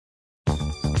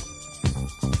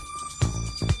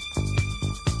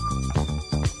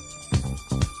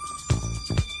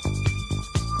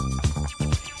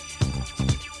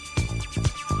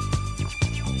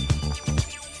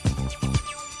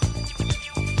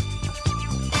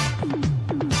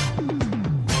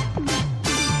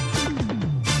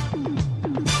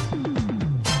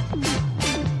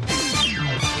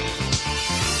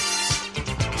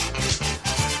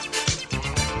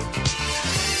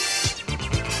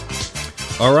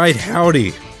All right,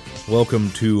 howdy.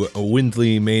 Welcome to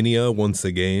Windley Mania once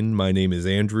again. My name is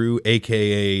Andrew,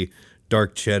 a.k.a.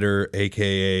 Dark Cheddar,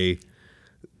 a.k.a.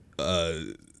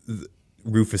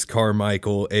 Rufus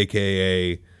Carmichael,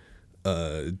 a.k.a.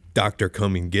 Dr.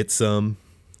 Come and Get Some.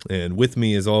 And with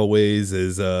me, as always,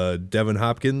 is Devin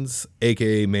Hopkins,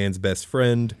 a.k.a. Man's Best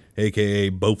Friend,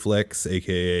 a.k.a. Bowflex,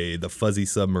 a.k.a. The Fuzzy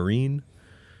Submarine.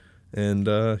 And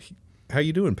how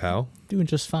you doing, pal? Doing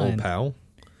just fine. Old pal.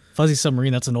 Fuzzy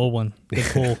Submarine, that's an old one. Good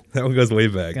pull. That one goes way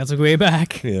back. That's way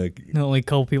back. Yeah. Only a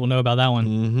couple people know about that one.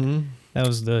 Mm-hmm. That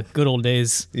was the good old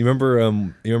days. You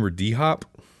remember D-Hop?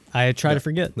 I try to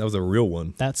forget. That was a real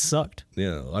one. That sucked.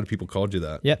 Yeah, a lot of people called you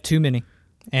that. Yep, too many.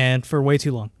 And for way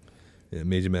too long. Yeah, it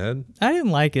made you mad? I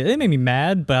didn't like it. It made me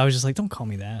mad, but I was just like, don't call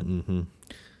me that. Mm-hmm.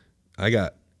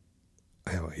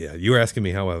 You were asking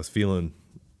me how I was feeling.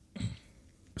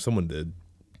 Someone did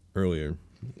earlier.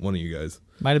 One of you guys.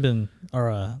 Might have been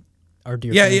our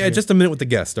dear Yeah, friend here. just a minute with the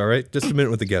guest, all right? Just a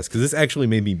minute with the guest, because this actually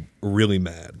made me really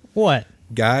mad. What?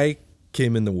 Guy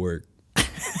came into work,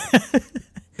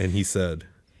 and he said,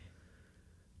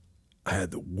 I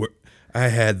had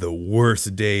the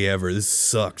worst day ever. This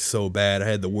sucked so bad. I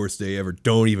had the worst day ever.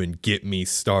 Don't even get me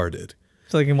started.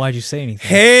 So like, why'd you say anything?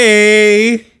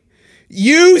 Hey,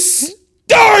 you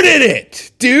started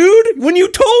it, dude. When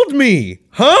you told me,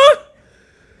 huh?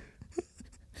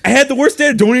 I had the worst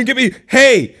day. Don't even get me.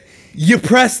 Hey, you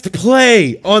pressed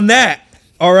play on that.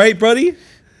 All right, buddy.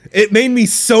 It made me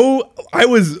so.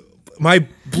 My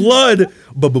blood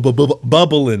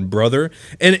bubbling, brother.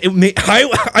 And it made.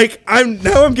 I'm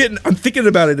thinking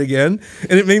about it again,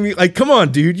 and it made me like, come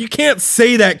on, dude. You can't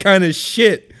say that kind of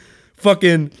shit.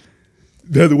 Fucking.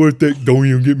 Had the worst day. Don't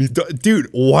even get me started,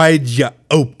 dude. Why'd you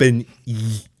open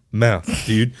your mouth,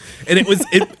 dude? And it was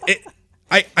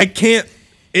I can't.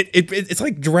 It's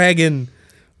like dragging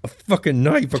a fucking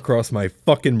knife across my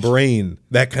fucking brain.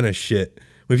 That kind of shit.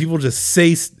 When people just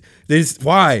say,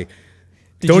 why?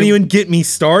 Don't even get me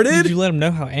started. Did you let him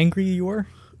know how angry you were?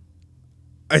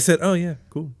 I said, oh yeah,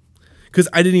 cool. Because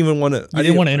I didn't even want to. I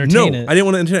didn't want to entertain it. I didn't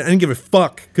want to entertain it. I didn't give a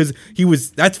fuck. Because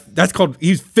that's called,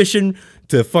 he's fishing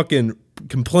to fucking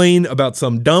complain about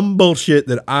some dumb bullshit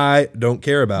that I don't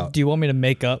care about. Do you want me to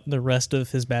make up the rest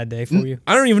of his bad day for you?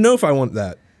 I don't even know if I want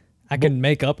that. I can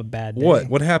make up a bad day.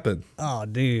 What happened? Oh,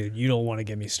 dude, you don't want to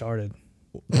get me started.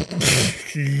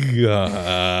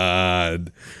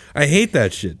 God. I hate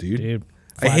that shit, dude.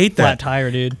 I hate that. Flat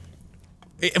tire, dude.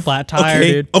 Flat tire,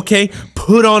 okay, dude. Okay,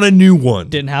 put on a new one.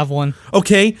 Didn't have one.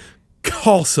 Okay,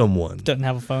 call someone. Doesn't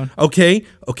have a phone. Okay,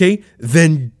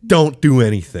 then don't do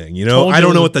anything. You know, I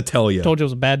don't know what to tell you. Told you it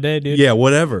was a bad day, dude. Yeah,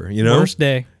 whatever. You know, Worst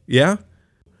day. Yeah.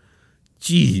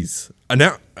 Jeez.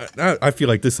 Now I feel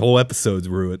like this whole episode's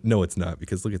ruined. No, it's not,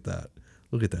 because look at that.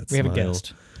 Look at that. We have a smile.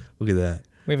 guest. Look at that.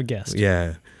 We have a guest.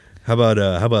 Yeah. How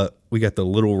about we got the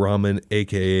Little Ramen,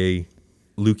 aka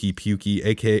Lukey Pukey,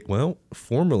 aka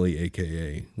formerly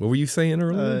aka. What were you saying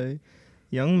earlier?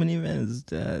 Young Minivan is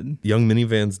dead. Young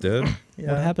Minivan's dead.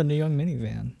 Yeah. What happened to Young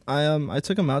Minivan? I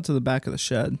took him out to the back of the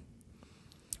shed.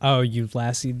 Oh, you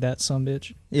lassied that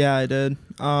sumbitch? Yeah, I did.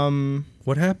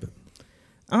 What happened?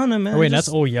 I don't know, man. Oh, wait, that's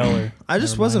Old Yeller. I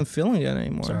just wasn't feeling it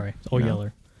anymore. Sorry, Old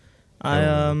Yeller.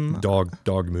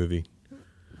 Dog movie.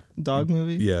 Dog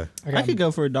movie? Yeah. I could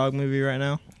go for a dog movie right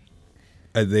now.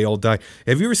 They all die.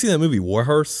 Have you ever seen that movie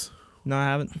Warhorse? No, I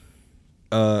haven't.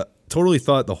 Totally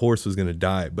thought the horse was gonna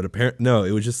die, but apparently no.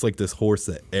 It was just like this horse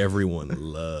that everyone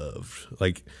loved.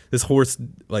 Like this horse,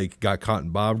 like got caught in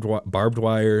barbed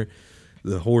wire.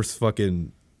 The horse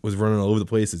fucking was running all over the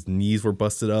place. His knees were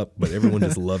busted up, but everyone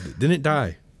just loved it. Didn't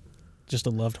die. Just a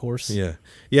loved horse.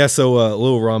 Yeah. So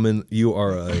Little Ramen, you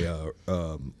are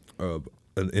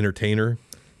an entertainer.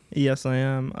 Yes, I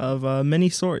am, of many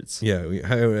sorts. Yeah.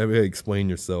 How explain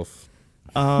yourself?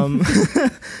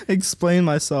 Explain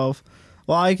myself.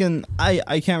 Well, I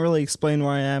can't really explain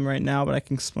where I am right now, but I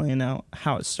can explain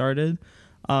how it started.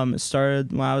 It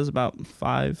started when I was about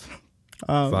 5.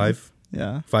 5?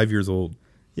 Yeah. 5 years old.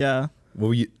 Yeah. What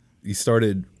were you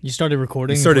started? You started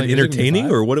recording. You started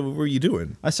entertaining, or what were you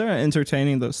doing? I started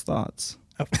entertaining those thoughts.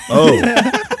 Oh,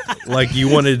 like you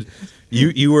wanted,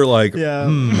 you were like, yeah.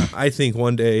 I think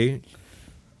one day.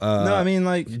 No, I mean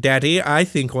like, Daddy, I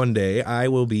think one day I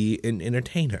will be an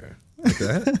entertainer. Like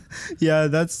that? Yeah,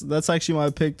 that's actually why I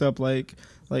picked up like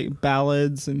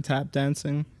ballads and tap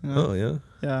dancing. You know? Oh yeah.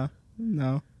 Yeah.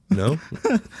 No.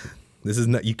 This is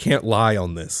not. You can't lie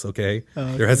on this, okay?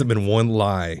 Okay. There hasn't been one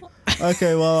lie.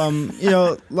 Okay,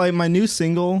 well, like my new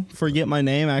single, "Forget My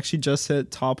Name," actually just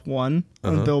hit top 1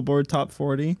 on Billboard Top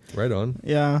 40. Right on.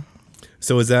 Yeah.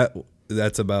 So is that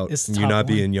that's about It's the you top not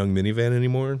one. being Young Minivan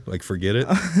anymore? Like, forget it.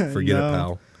 Forget it, No.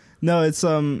 pal. No, it's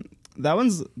that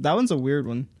one's a weird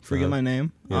one. Forget my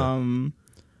name. Yeah.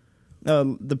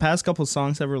 The past couple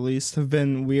songs I've released have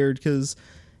been weird because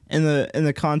in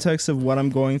the context of what I'm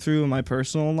going through in my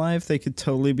personal life, they could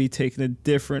totally be taken a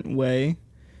different way.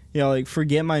 You know, like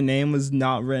Forget My Name was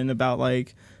not written about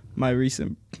like my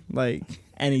recent like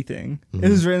anything. It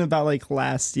was written about like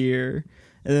last year,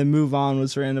 and then Move On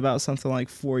was written about something like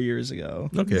 4 years ago.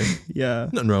 Okay. Yeah,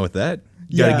 Nothing wrong with that.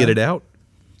 You got to Yeah. get it out.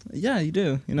 yeah, you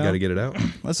do. You know, You got to get it out.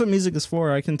 that's what music is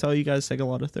for. I can tell you guys take a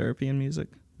lot of therapy in music.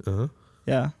 Uh-huh.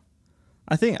 Yeah,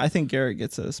 I think Garrett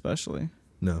gets it especially.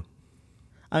 No.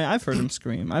 I mean, I've heard him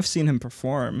scream. I've seen him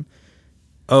perform.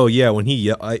 Oh, yeah, when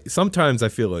he sometimes I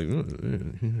feel like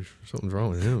something's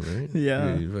wrong with him, right?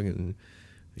 Yeah. He's fucking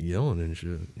yelling and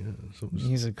shit. Yeah, He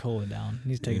needs to cool it down. He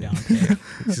needs to take it Yeah. down.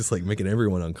 It's just like making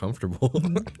everyone uncomfortable.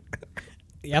 What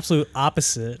The absolute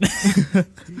opposite.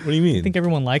 do you mean? I think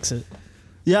everyone likes it.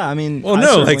 Yeah, I mean, Well, I no,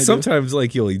 certainly like do. sometimes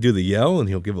like he'll do the yell and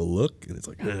he'll give a look and it's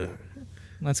like, ugh.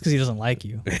 That's because he doesn't like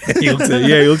you. he looks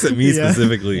at me Yeah.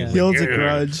 specifically. Yeah. He holds a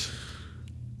grudge.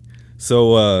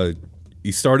 So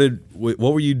you started. What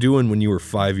were you doing when you were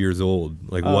 5 years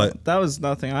old? Like what? That was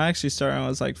nothing. I actually started when I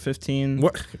was like 15.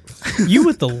 What? You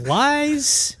with the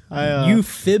lies. You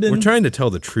fibbing. We're trying to tell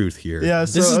the truth here. Yeah,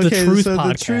 so, This is the okay, truth so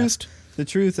podcast. The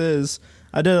truth is,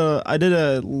 I did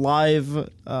a live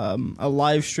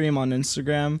stream on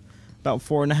Instagram about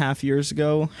 4.5 years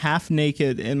ago, half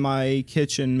naked in my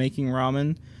kitchen making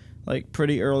ramen, like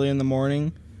pretty early in the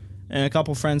morning. And a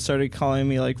couple friends started calling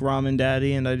me like Ramen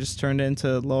Daddy, and I just turned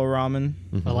into Lil Ramen.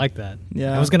 I like that.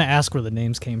 Yeah. I was gonna ask where the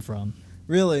names came from.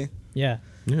 Really? Yeah.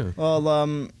 Yeah. Well,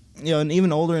 you know, an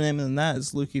even older name than that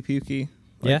is Lukey Pukey.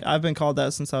 Like, Yeah? I've been called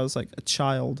that since I was like a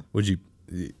child. Would you?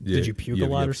 Did you puke a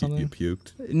lot or something? You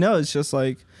puked. No, it's just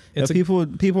like you know, It's a-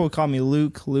 people would call me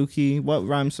Luke, Lukey. What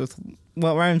rhymes with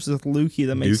Lukey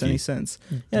that makes Dookie. any sense?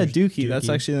 Yeah, Dookie. That's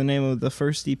Dookie. actually the name of the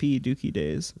first EP, Dookie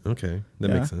Days. Okay, that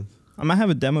Yeah. makes sense. I might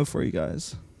have a demo for you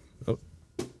guys.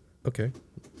 Okay.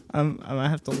 I might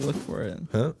have to look for it.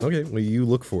 Huh? Okay. Well, you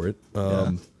look for it.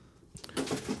 I'm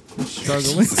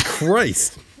struggling. Jesus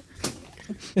Christ.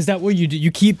 Is that what you do?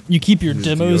 You keep your Is it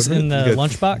demos deodorant? in the You got-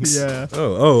 lunchbox? Yeah.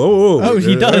 Oh,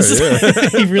 he does. Yeah.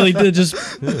 He really did just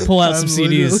pull out some I'm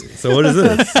CDs. literally- So what is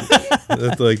this?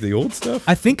 That's like the old stuff.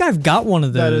 I think I've got one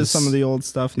of those. That is some of the old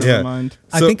stuff. Never Yeah. mind.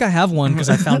 I So- think I have one because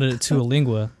I found it at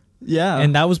Tualingua. Yeah.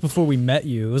 And that was before we met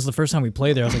you. It was the first time we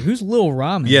played there. I was like, "Who's Lil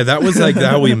Ramen?" Yeah, that was like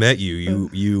how we met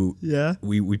you. yeah.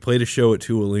 We played a show at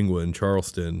Tualingua in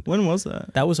Charleston. When was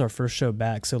that? That was our first show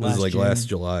back. So It was like June. last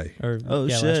July. Or, Oh,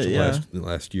 yeah, shit, last July. yeah.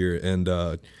 last year, and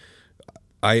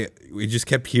we just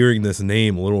kept hearing this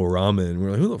name, Little Ramen.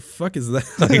 We're like, who the fuck is that?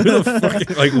 Like, who the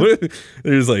fuck? Like, what?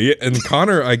 There's like, yeah. And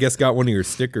Connor, I guess, got one of your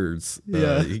stickers.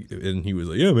 Yeah. And he was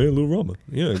like, yeah, man, Little Ramen.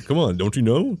 Yeah, come on, don't you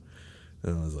know?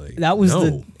 And I was like, That was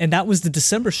no. that was the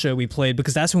December show we played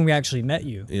because that's when we actually met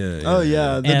you. Yeah. Oh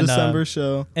yeah, the And, December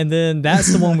show. And then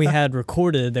that's the one we had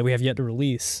recorded that we have yet to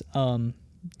release.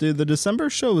 Dude, the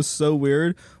December show was so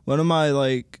weird. One of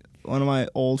my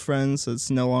old friends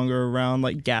that's no longer around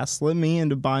like gaslit me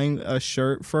into buying a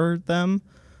shirt for them.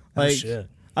 Like shit.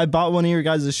 I bought one of your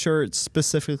guys' shirts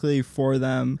specifically for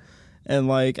them, and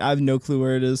like I have no clue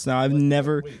where it is now. I've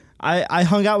never. I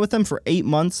hung out with them for 8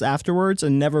 months afterwards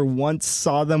and never once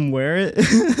saw them wear it.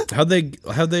 How'd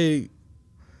they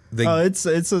Oh, it's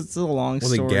a long well,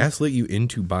 they story. gaslit you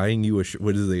into buying you a shirt.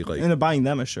 What is they like? Into buying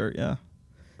them a shirt, yeah.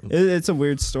 It's a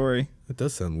weird story. That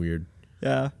does sound weird.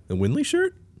 Yeah. The Winley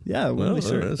shirt? Yeah, Well, Winley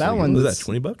shirt. that's That like- one was was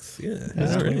that $20? Yeah,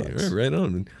 Yeah, all $20. right, right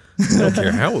on. I don't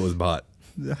care how it was bought.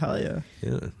 Hell yeah.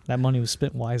 Yeah, That money was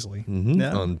spent wisely.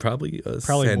 Yeah. on probably a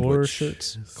Probably sandwich. more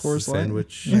shirts. Coors Light.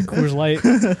 Sandwich. Yeah, Coors Light.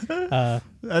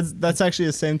 That's actually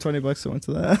the same $20 that went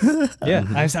to that. Yeah,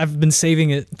 I've been saving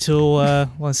it till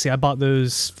let's see, I bought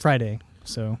those Friday.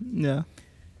 So Yeah.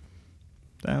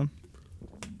 Damn.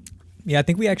 yeah, I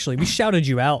think we shouted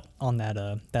you out on that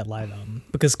live album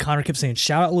because Connor kept saying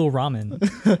shout out Lil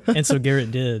Ramen, and so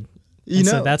Garrett did.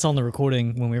 So that's on the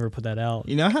recording when we ever put that out.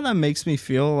 You know how that makes me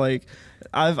feel? Like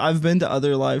I've been to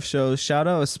other live shows. Shout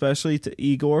out especially to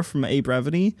Igor from A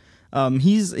Brevity.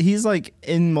 He's like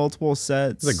in multiple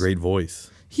sets. It's a great voice.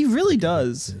 He really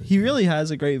does. He really has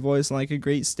a great voice and like a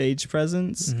great stage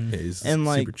presence. Yeah, he's And,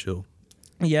 like, super chill.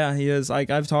 Yeah, he is. Like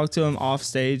I've talked to him off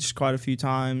stage quite a few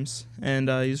times, and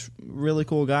he's a really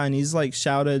cool guy. And he's like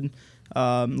shouted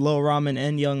Lil Ramen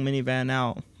and Young Minivan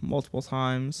out multiple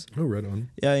times. Oh, right on.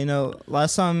 Yeah, you know,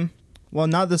 last time, well,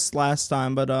 not this last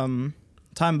time, but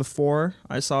time before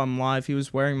I saw him live, he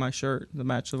was wearing my shirt, the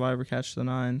Match Survivor Catch the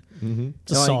Nine. Mm-hmm.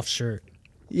 It's a soft shirt.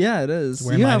 Yeah, it is.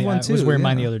 You have one too. I was wearing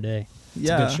mine the other day. It's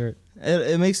a good shirt.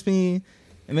 It makes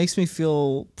me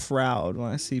feel proud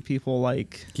when I see people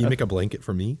like. Can you make a blanket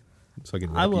for me so I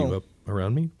can wrap you up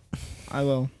around me? I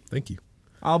will. Thank you.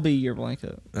 I'll be your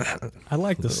blanket. I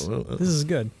like this. This is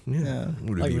good. Yeah.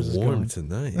 Would it be warm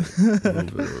tonight? A little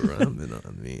bit of ramen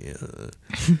on me.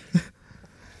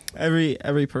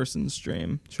 Every person's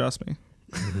dream. Trust me.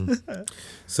 Mm-hmm.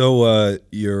 So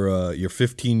you're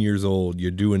 15 years old.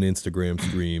 You're doing Instagram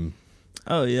stream.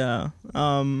 Oh yeah.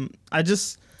 I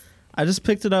just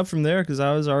picked it up from there because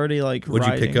I was already like.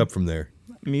 What'd you pick up from there?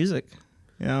 Music.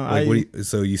 You know, like,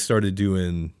 so you started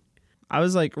doing. I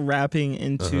was like rapping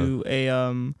into a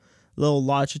little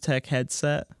Logitech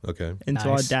headset. Okay. Into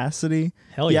Audacity.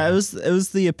 Hell yeah. It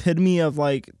was the epitome of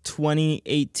like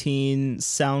 2018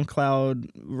 SoundCloud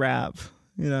rap,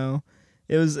 you know.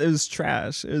 It was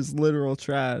trash. It was literal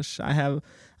trash. I have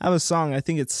a song, I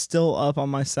think it's still up on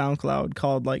my SoundCloud,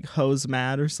 called like Hose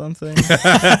Mad or something. It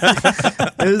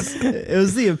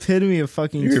was the epitome of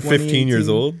fucking. You're 15 years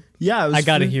old? Yeah, I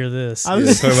gotta hear this. I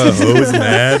was talking about Hose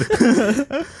Mad.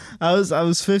 I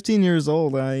was 15 years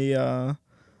old. I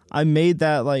made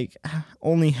that like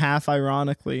only half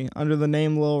ironically under the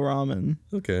name Lil Ramen.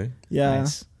 Okay. Yeah.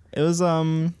 Nice. It was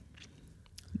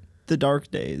the dark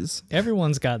days.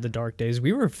 Everyone's got the dark days.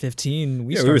 We were 15.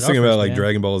 We were singing about like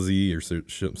Dragon Ball Z or some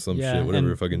shit,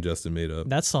 whatever fucking Justin made up.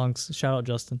 That song's, shout out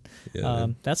Justin. Yeah,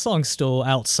 that song's still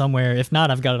out somewhere. If not,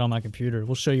 I've got it on my computer.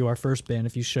 We'll show you our first band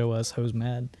if you show us Hose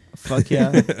Mad. Fuck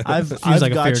yeah. I've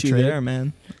like got you trade. there,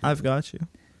 man. I've got you.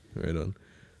 Right on.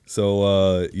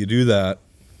 So you do that.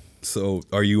 So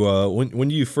are you when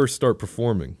do you first start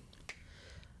performing?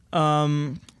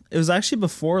 It was actually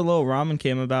before Lil Ramen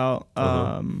came about.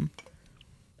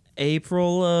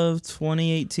 April of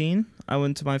 2018, I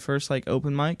went to my first like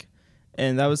open mic,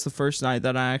 and that was the first night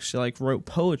that I actually like wrote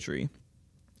poetry.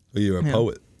 Oh, you're a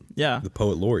poet. Yeah. The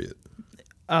poet laureate.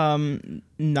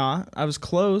 Not. I was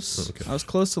close. Okay. I was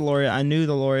close to laureate. I knew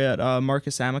the laureate,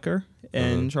 Marcus Amaker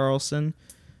in Charleston.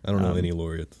 I don't know any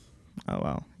laureates. Oh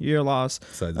wow, you're lost.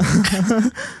 Besides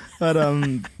that. But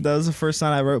that was the first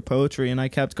night I wrote poetry, and I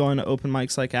kept going to open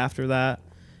mics like after that,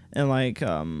 and like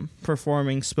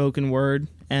performing spoken word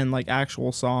and like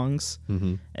actual songs,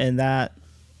 and that,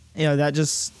 that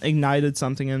just ignited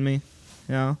something in me.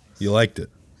 You liked it.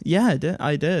 Yeah,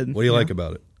 I did. What do you like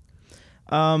about it?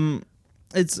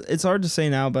 It's hard to say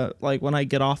now, but like when I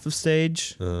get off of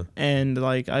stage and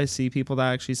like I see people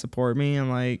that actually support me, and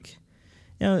like,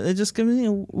 it just gives me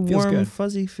a warm,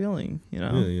 fuzzy feeling.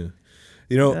 Yeah.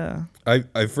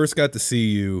 I first got to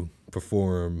see you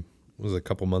perform. It was a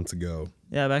couple months ago.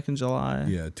 Yeah, back in July.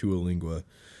 Yeah, Tua Lingua,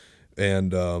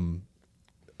 and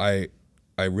I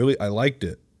liked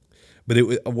it, but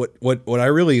what I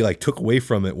really like took away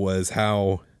from it was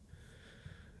how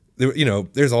there,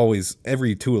 there's always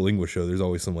every Tua Lingua show. There's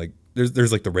always some like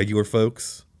there's like the regular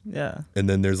folks. Yeah. And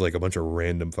then there's like a bunch of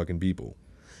random fucking people.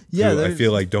 Yeah, who I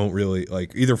feel like don't really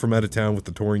like either from out of town with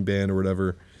the touring band or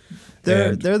whatever.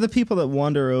 They're the people that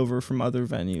wander over from other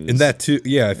venues. And that too,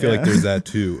 yeah, I feel like there's that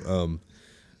too.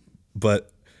 But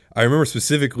I remember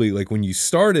specifically like when you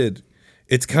started,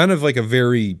 it's kind of like a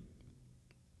very.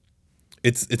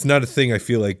 It's not a thing I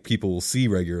feel like people will see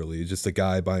regularly. It's just a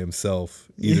guy by himself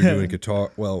either doing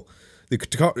guitar. Well, the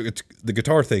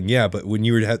guitar thing, yeah. But when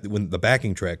when the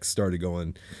backing tracks started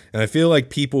going, and I feel like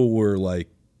people were like,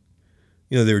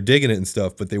 they were digging it and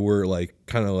stuff, but they were like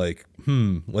kind of like,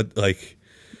 what like.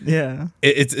 Yeah,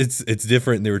 it's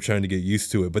different. And they were trying to get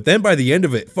used to it, but then by the end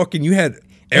of it, fucking, you had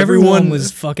everyone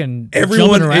was fucking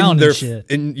jumping around and shit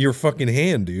in your fucking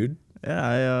hand, dude.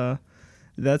 Yeah,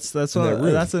 that's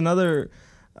another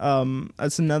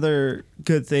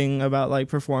good thing about like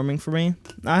performing for me.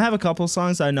 I have a couple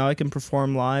songs I know I can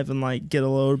perform live and like get a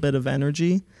little bit of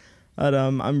energy, but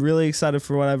I'm really excited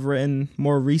for what I've written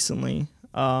more recently.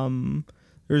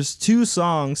 There's 2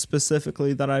 songs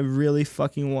specifically that I really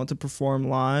fucking want to perform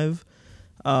live.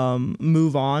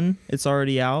 Move On, it's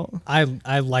already out.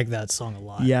 I like that song a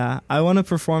lot. Yeah, I want to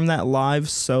perform that live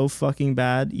so fucking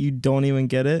bad you don't even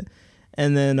get it.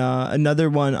 And then another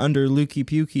one under Lukey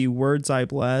Pukey, Words I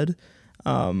Bled.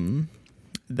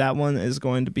 That one is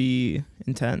going to be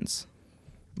intense.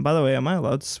 By the way, am I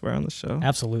allowed to swear on the show?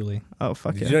 Absolutely. Oh,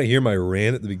 fuck Did you not hear my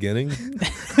rant at the beginning?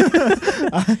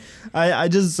 I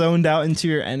just zoned out into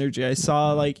your energy. I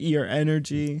saw like your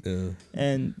energy,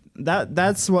 and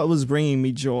that's what was bringing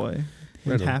me joy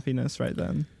and happiness right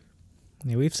then.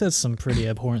 Yeah, we've said some pretty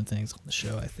abhorrent things on the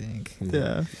show, I think.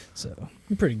 Yeah. So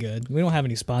we're pretty good. We don't have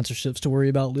any sponsorships to worry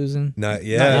about losing. Not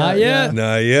yet. Not yet.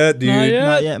 Not yet, dude. Not yet.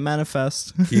 Not yet.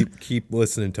 Manifest. Keep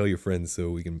listening. Tell your friends so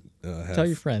we can have Tell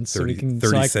your friends 30, so we can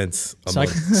 30 cents a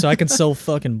month. so I can sell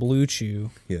fucking Blue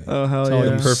Chew. Yeah. Oh hell To all yeah.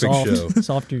 your Perfect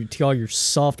show. to all your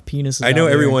soft penises. I know out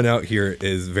there. everyone out here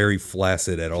is very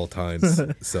flaccid at all times.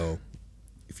 So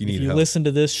if you need If you help, listen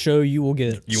to this show, you will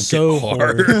get you'll so get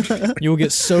hard. hard. You will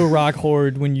get so rock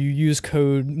hard when you use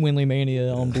code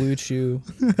WinleyMania on Blue Chew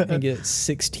and get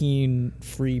 16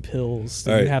 free pills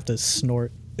that All you right. have to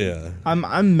snort. Yeah.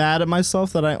 I'm mad at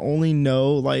myself that I only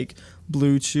know like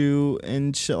Blue Chew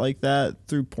and shit like that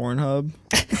through Pornhub.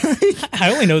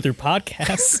 I only know through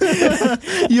podcasts.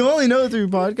 You only know through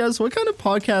podcasts. What kind of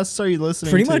podcasts are you listening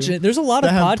Pretty to? much, there's a lot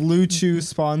that of have Blue Chew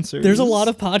sponsors. There's a lot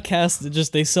of podcasts that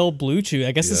just they sell Blue Chew.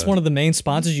 I guess it's Yeah. one of the main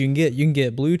sponsors you can get. You can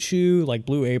get Blue Chew, like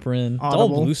Blue Apron, it's all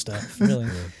Audible. blue stuff, really.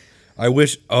 I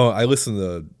wish. Oh, I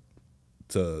listened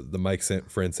to the Mike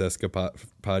Francesca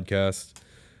podcast.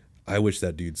 I wish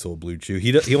that dude sold Blue Chew.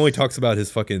 He only talks about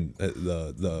his fucking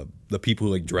the people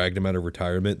who like dragged him out of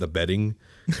retirement, the betting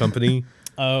company,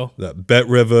 Oh, the Bet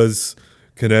Rivers,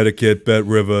 Connecticut, Bet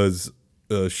Rivers,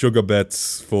 Sugar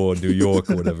Bets for New York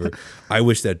or whatever. I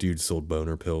wish that dude sold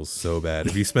boner pills so bad.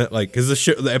 If he spent like, because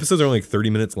the episodes are only like 30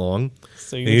 minutes long.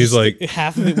 so And he's like,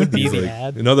 half of it would be he's the like,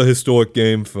 ad. another historic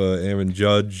game for Aaron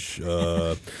Judge,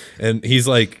 and he's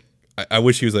like, I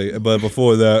wish he was like, but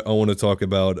before that, I want to talk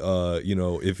about,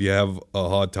 if you have a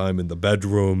hard time in the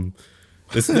bedroom.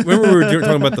 Remember we were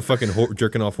talking about the fucking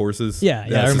jerking off horses? Yeah, I it's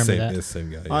the remember same, that. it's the same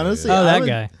guy. Yeah, Honestly, yeah. Oh, I that would-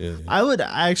 guy. Yeah. I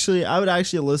would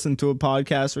actually listen to a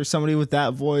podcast where somebody with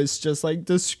that voice just like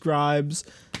describes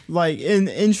like in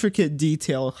intricate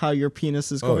detail how your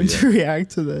penis is going yeah. to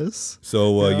react to this.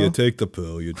 So Yeah. you take the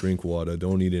pill, you drink water,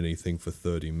 don't eat anything for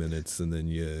 30 minutes, and then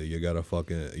you got a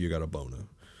boner.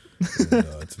 And,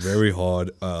 it's very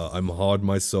hard. I'm hard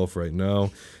myself right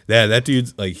now. That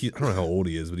dude's like, I don't know how old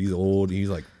he is, but he's old. He's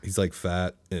like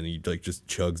fat, and he like just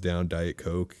chugs down Diet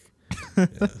Coke. Yeah.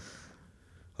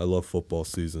 I love football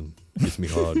season. Gets me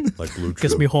hard like Blue Chew.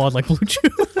 Gets me hard like Blue Chew.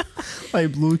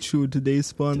 Like Blue Chew, today's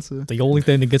sponsor. The only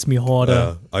thing that gets me hard.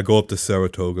 I go up to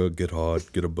Saratoga, get hard,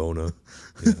 get a boner.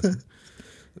 Yeah.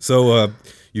 So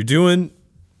you're doing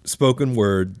spoken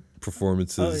word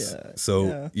performances. Oh, yeah. So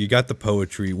Yeah. you got the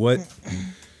poetry. What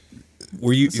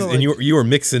were you? So, and like- you were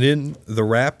mixing in the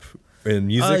rap and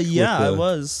music. with Yeah, the- I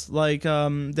was like,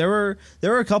 there were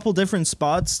a couple different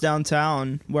spots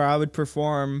downtown where I would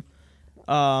perform.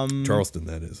 Charleston.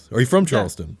 That is. Are you from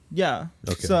Charleston? Yeah.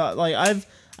 Okay. So like I've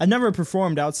never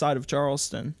performed outside of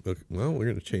Charleston. Okay. Well, we're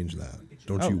gonna change that.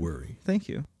 Don't you worry. Thank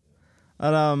you.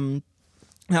 And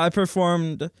I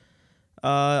performed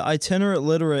Itinerant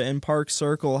Literate in Park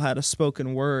Circle had a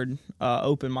spoken word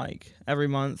open mic every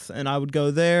month, and I would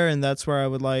go there, and that's where I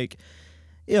would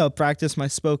practice my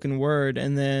spoken word.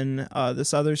 And then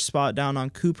this other spot down on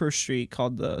Cooper Street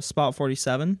called the Spot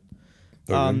 47.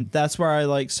 Okay. That's where I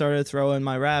like started throwing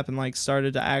my rap and like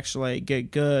started to actually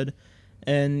get good.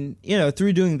 And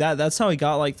through doing that, that's how I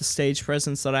got like the stage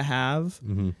presence that I have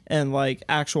and like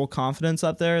actual confidence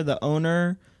up there. The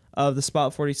owner of the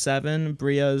Spot 47,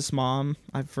 Bria's mom,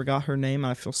 I forgot her name.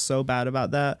 I feel so bad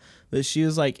about that, but she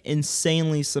was like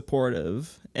insanely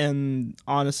supportive and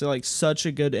honestly like such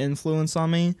a good influence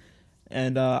on me.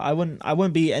 And I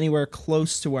wouldn't be anywhere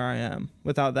close to where I am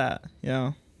without that.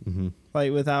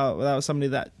 Like without somebody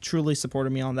that truly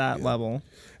supported me on that level.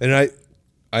 And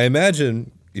I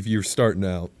imagine if you're starting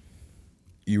out,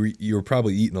 you were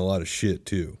probably eating a lot of shit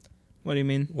too. What do you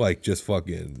mean? Like just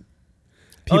fucking.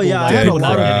 Oh yeah, I dead had a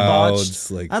lot of crowds,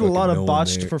 botched. like I had a lot fucking of no one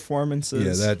botched there.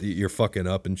 performances. Yeah, that you're fucking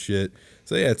up and shit.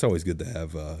 So yeah, it's always good to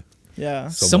have Yeah.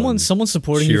 Someone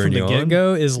supporting you from cheering the you on. get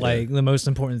go is like the most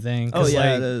important thing. Oh 'cause, yeah,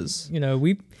 like, it is.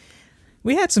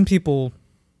 We had some people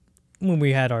when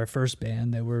we had our first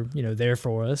band that were there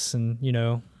for us, and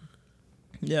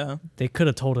Yeah. they could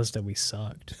have told us that we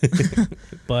sucked,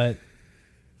 but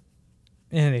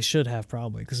and they should have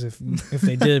probably, because if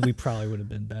they did, we probably would have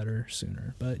been better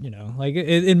sooner. But like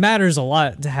it matters a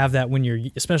lot to have that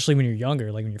especially when you're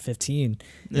younger, like when you're 15, and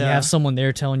you Yeah. have someone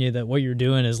there telling you that what you're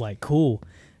doing is like cool.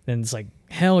 Then it's like,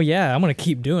 hell yeah, I'm gonna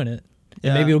keep doing it, and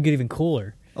Yeah. maybe it'll get even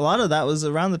cooler. A lot of that was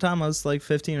around the time I was like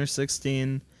 15 or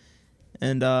 16.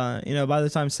 And, by the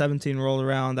time 17 rolled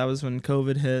around, that was when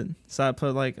COVID hit. So that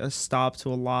put like a stop to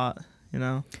a lot,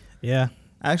 Yeah,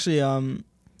 Actually,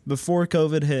 before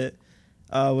COVID hit,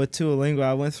 with Tuolingua,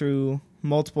 I went through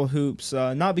multiple hoops,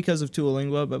 not because of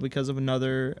Tuolingua, but because of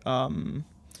another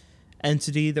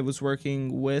entity that was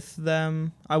working with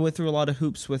them. I went through a lot of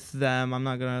hoops with them. I'm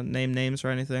not going to name names or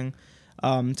anything.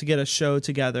 to get a show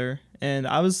together. And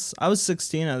I was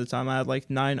 16 at the time. I had like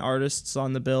 9 artists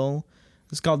on the bill.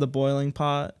 It's called The Boiling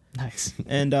Pot. Nice.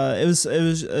 And it was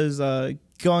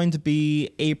going to be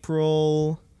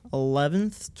April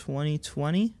 11th,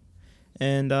 2020.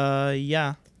 And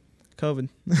yeah, COVID.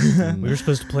 We were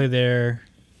supposed to play there,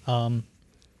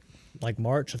 like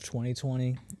March of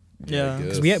 2020. Yeah. I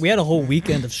Because guess. we had a whole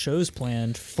weekend of shows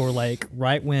planned for like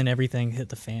right when everything hit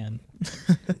the fan,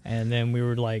 and then we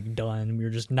were like done. We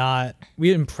were just not. We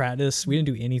didn't practice. We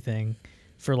didn't do anything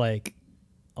for like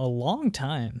a long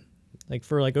time, like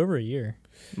for like over a year.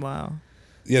 Wow.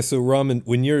 Yeah, so Ramen,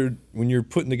 when you're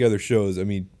putting together shows, I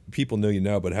mean, people know you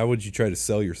now, but how would you try to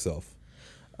sell yourself?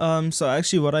 So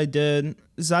actually what I did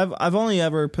is I've only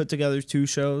ever put together 2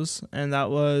 shows, and that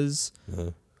was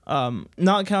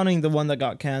not counting the one that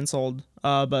got canceled,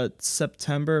 but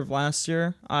September of last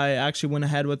year, I actually went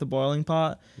ahead with The Boiling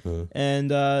Pot,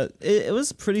 and it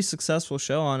was a pretty successful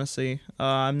show, honestly.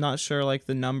 I'm not sure like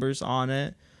the numbers on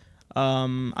it.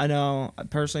 I know I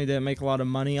personally didn't make a lot of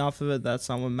money off of it. That's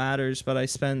not what matters, but I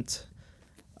spent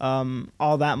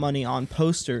all that money on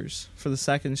posters for the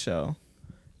second show.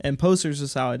 And posters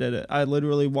is how I did it. I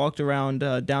literally walked around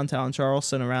downtown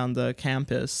Charleston around the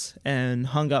campus and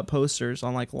hung up posters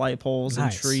on like light poles and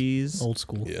Nice. trees. Old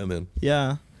school. Yeah, man.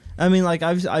 Yeah. I mean, like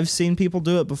I've seen people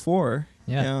do it before.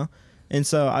 Yeah. You know? And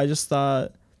so I just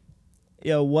thought,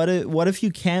 what if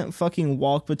you can't fucking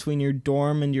walk between your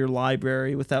dorm and your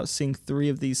library without seeing 3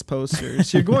 of these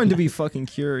posters? You're going to be fucking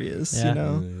curious, Yeah. you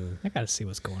know? I gotta see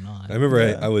what's going on. I remember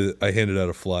Yeah. I handed out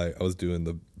a flyer. I was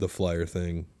doing the flyer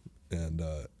thing, and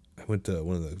I went to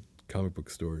one of the comic book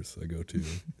stores I go to.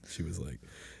 And she was like,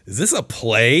 "Is this a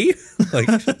play?" Like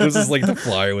it was just like the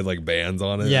flyer with like bands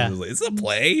on it. Yeah. And it was like, "Is this a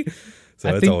play?" So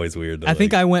I that's think- always weird. I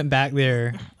think I went back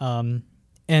there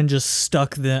and just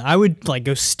stuck them. I would like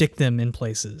go stick them in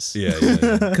places. Yeah.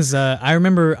 Because I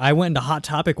remember I went into Hot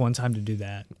Topic one time to do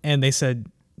that, and they said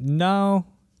no.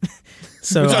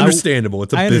 So It's I- understandable.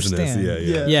 It's a I business. understand.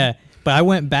 Yeah. Yeah, but I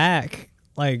went back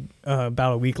like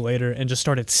about a week later and just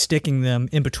started sticking them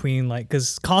in between, like,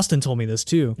 because Costin told me this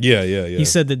too. Yeah. He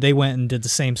said that they went and did the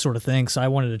same sort of thing, so I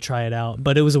wanted to try it out.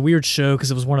 But it was a weird show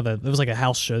because it was it was like a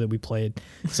house show that we played,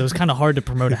 so it was kind of hard to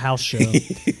promote a house show.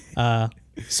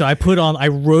 So I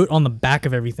wrote on the back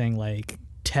of everything like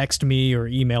text me or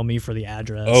email me for the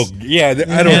address. Oh yeah. I don't.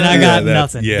 And I got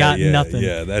that's- nothing. Yeah, Got yeah, nothing.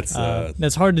 Yeah. That's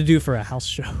that's hard to do for a house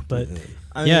show, but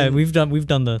I yeah, mean, we've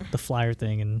done the flyer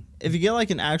thing, and if you get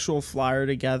like an actual flyer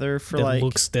together for like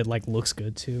looks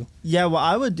good too. Yeah, what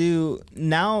I would do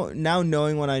now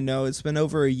knowing what I know, it's been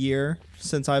over a year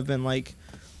since I've been like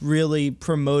really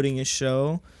promoting a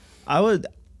show. I would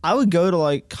go to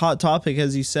like Hot Topic,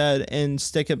 as you said, and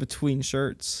stick it between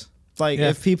shirts. Like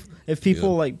Yeah. if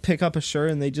people like pick up a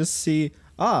shirt and they just see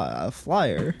a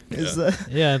flyer, is that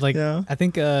Yeah, like Yeah. I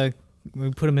think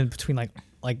we put them in between like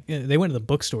they went to the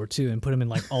bookstore too and put them in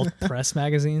like alt press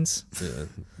magazines, the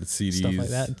CDs. stuff like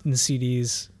that, and the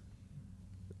CDs.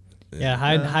 Yeah,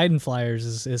 hiding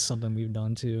flyers is something we've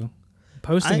done too.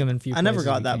 Posting them in few. I never places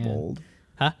got we that can. bold.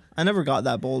 Huh? I never got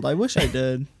that bold. I wish I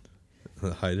did.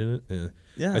 Hide in it. Yeah.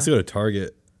 Yeah. I used to go to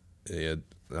Target. Yeah,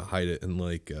 hide it in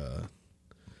like the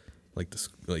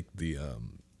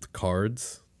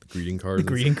cards, the greeting cards. The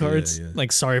greeting cards, Yeah.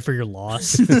 like sorry for your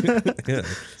loss. Yeah.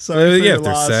 Sorry for yeah, your if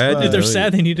they're loss, sad, but- If they're know,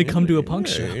 sad, they need to come to a punk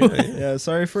show. Yeah,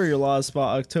 sorry for your loss, but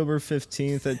October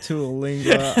 15th at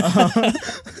Tualinga.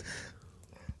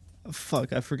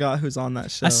 Fuck, I forgot who's on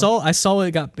that show. I saw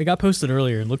it got posted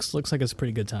earlier. It looks like it's a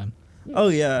pretty good time. Oh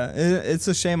yeah, it's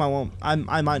a shame I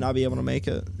might not be able to make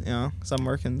it, you know, because I'm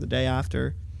working the day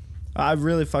after. I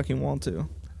really fucking want to.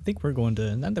 I think we're going to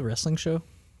isn't that the wrestling show.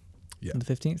 Yeah. On the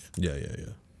 15th. Yeah.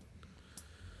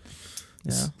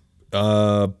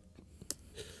 Yeah.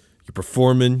 You're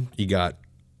performing. You got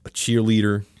a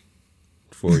cheerleader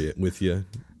for you with you,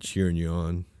 cheering you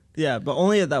on. Yeah, but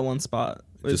only at that one spot.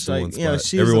 Which, Just in like, one you know, spot.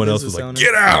 she's a Everyone else was business like, owner.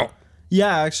 "Get out!"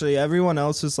 Yeah, actually, everyone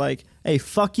else was like, "Hey,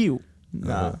 fuck you."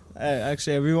 Nah,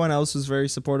 actually, everyone else was very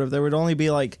supportive. There would only be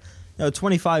like,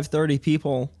 25, 30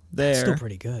 people there. Still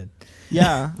pretty good.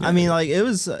 Yeah, I mean, like it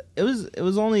was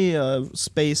only a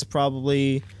space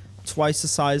probably twice the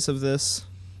size of this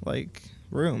like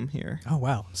room here. Oh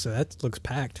wow, so that looks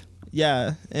packed.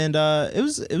 Yeah, and it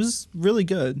was really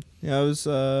good. You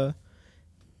know,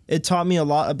 it taught me a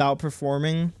lot about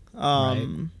performing.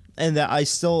 And that I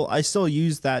still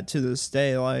use that to this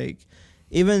day. Like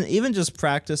even just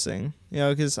practicing, you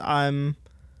know, because I'm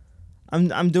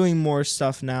doing more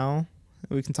stuff now.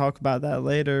 We can talk about that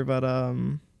later, but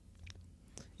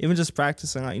even just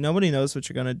practicing, like nobody knows what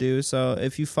you're gonna do. So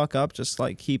if you fuck up, just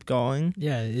like keep going.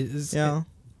 Yeah, it's Yeah.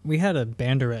 we had a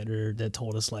band director that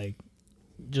told us like,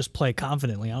 just play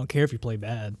confidently. I don't care if you play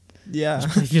bad. Yeah.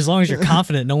 As long as you're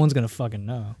confident, no one's gonna fucking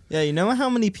know. Yeah, you know how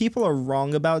many people are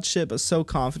wrong about shit but so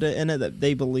confident in it that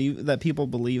they believe that people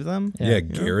believe them? Yeah,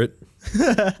 Garrett.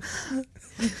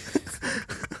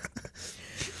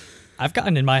 I've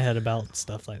gotten in my head about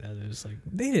stuff like that. It was like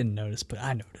they didn't notice, but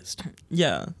I noticed.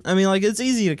 Yeah. I mean, like, it's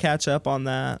easy to catch up on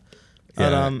that.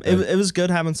 But Yeah, it was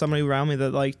good having somebody around me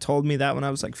that like told me that when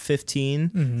I was like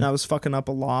 15 and I was fucking up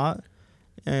a lot.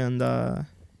 And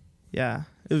yeah,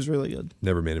 it was really good.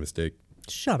 Never made a mistake.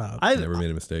 Shut up. Never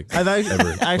made a mistake. I've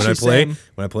Ever. actually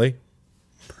when I play,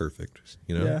 perfect.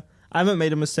 You know. Yeah. I haven't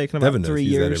made a mistake in about Devin knows 3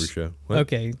 he's at years. every show. What?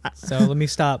 Okay, so let me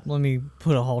stop. Let me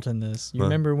put a halt in this. You Huh?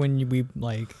 remember when we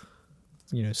like,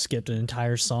 skipped an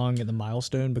entire song at the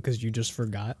milestone because you just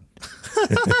forgot,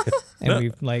 and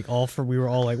we were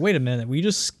all like, wait a minute, we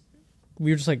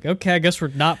were just like, okay, I guess we're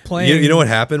not playing. You know what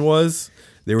happened was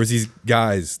there was these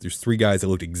guys. There's 3 guys that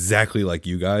looked exactly like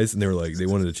you guys, and they were like they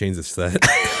wanted to change the set.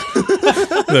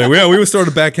 Like, we would start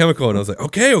a Bad Chemical, and I was like,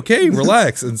 okay,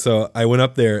 relax. And so I went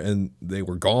up there, and they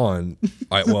were gone.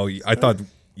 I thought.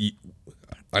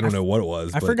 I don't know what it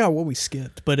was. I forgot what we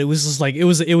skipped, but it was just like it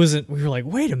wasn't. We were like,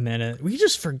 wait a minute, we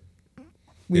just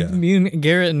me and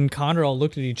Garrett and Connor all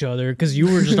looked at each other because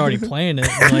you were just already playing it.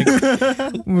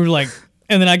 And we were like,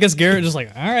 and then I guess Garrett just like,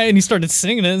 all right, and he started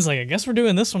singing it. It's like, I guess we're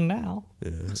doing this one now.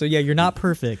 Yeah. So yeah, you're not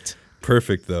perfect.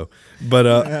 Perfect though, but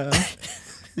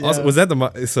also, was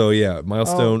that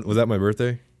milestone? Was that my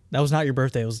birthday? That was not your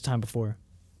birthday. It was the time before.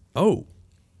 Oh,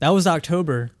 that was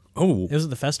October. Oh, it was at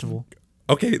the festival.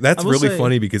 Okay, that's really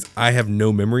funny because I have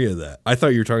no memory of that. I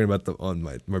thought you were talking about on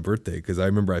my birthday because I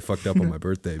remember I fucked up on my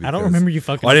birthday. I don't remember you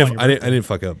fucking up. I didn't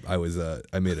fuck up. I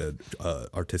made a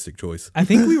artistic choice. I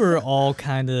think we were all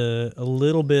kind of a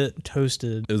little bit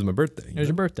toasted. It was my birthday. It was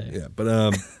your birthday. Yeah, but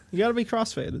you got to be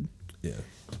crossfaded. Yeah,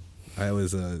 I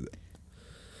was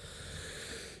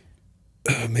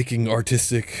making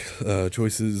artistic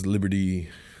choices, liberty.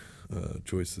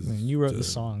 Choices. I mean, you wrote the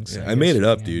songs. Yeah, I made it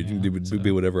up, dude. You can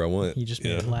do whatever I want. You just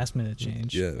made a last minute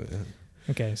change. Yeah.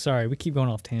 Okay, sorry. We keep going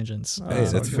off tangents. Hey,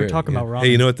 that's fair. We're talking about ramen.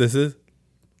 Hey, you know what this is?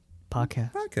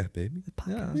 Podcast. Podcast, baby.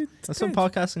 Yeah. That's what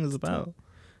podcasting is about.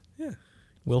 Yeah.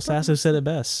 Will Sasso said it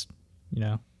best.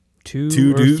 Two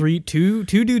dudes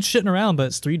shitting around, but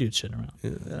it's 3 dudes shitting around.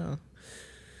 Yeah.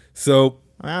 So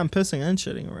I'm pissing and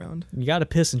shitting around. You got to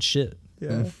piss and shit.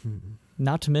 Yeah.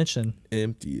 Not to mention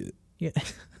empty it. Yeah.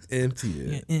 Empty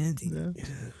it. Yeah, empty. Yeah.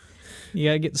 You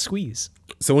gotta get the squeeze.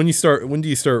 So when do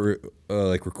you start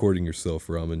recording yourself,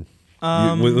 Ramen?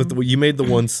 You made the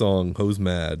one song, "Hoes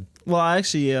Mad." Well,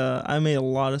 actually, I made a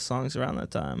lot of songs around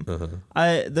that time.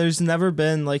 Uh-huh. There's never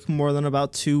been like more than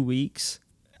about 2 weeks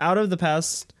out of the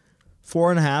past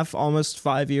 4.5, almost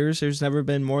 5 years. There's never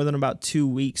been more than about 2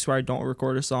 weeks where I don't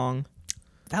record a song.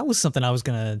 That was something I was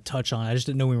gonna touch on. I just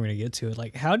didn't know we were gonna get to it.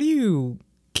 Like, how do you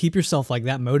keep yourself like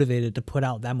that motivated to put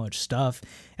out that much stuff?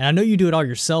 And I know you do it all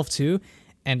yourself too,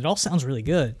 and it all sounds really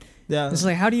good. Yeah, it's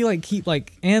like, how do you keep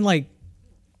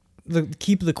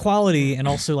keep the quality and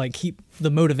also keep the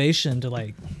motivation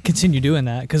to continue doing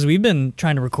that? Because we've been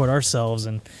trying to record ourselves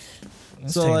and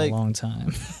it's taken a long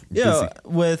time. Yeah,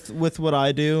 with what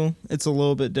I do, it's a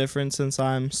little bit different since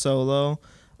I'm solo.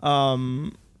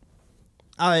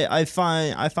 I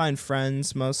find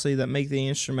friends mostly that make the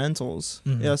instrumentals.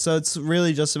 Mm-hmm. Yeah, so it's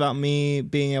really just about me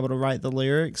being able to write the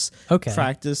lyrics,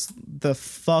 practice the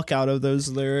fuck out of those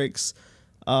lyrics,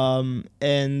 and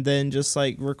then just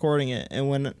recording it. And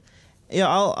when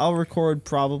I'll record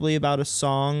probably about a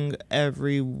song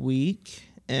every week,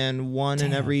 and one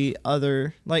in every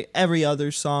other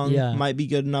song might be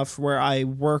good enough where I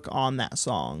work on that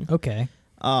song. Okay.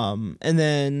 And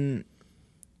then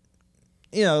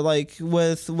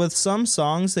with some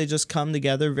songs, they just come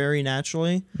together very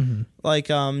naturally.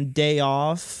 Mm-hmm. Day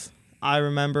Off, I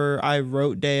remember I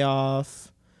wrote Day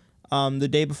Off the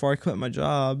day before I quit my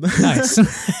job. Nice.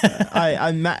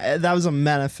 That was a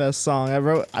manifest song. I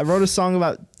wrote a song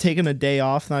about taking a day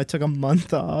off, and I took a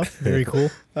month off. Very cool.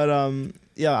 But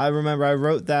I remember I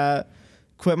wrote that,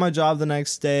 quit my job the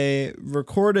next day,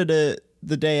 recorded it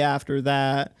the day after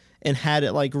that, and had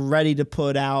it ready to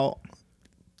put out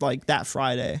that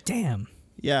Friday. Damn.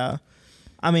 Yeah.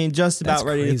 I mean, just about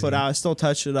ready to put out. I still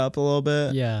touched it up a little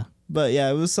bit. Yeah. But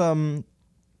yeah, it was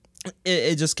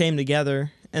it just came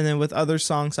together. And then with other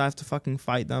songs, I have to fucking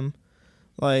fight them.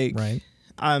 Right.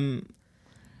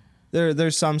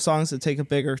 There's some songs that take a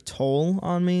bigger toll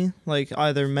on me,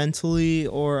 either mentally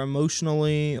or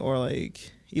emotionally or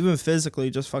even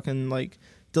physically, just fucking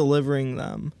delivering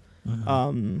them.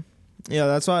 Uh-huh. Yeah,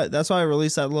 that's why I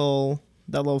released that little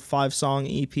little 5-song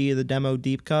EP, the demo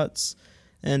Deep Cuts,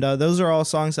 and those are all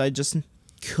songs I just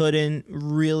couldn't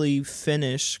really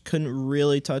finish, couldn't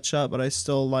really touch up, but I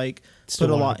still like Still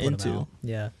put a wanted lot to put 'em into. out.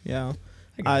 Yeah. Yeah,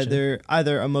 I gotcha.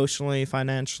 either emotionally,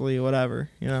 financially, whatever.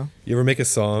 You know. You ever make a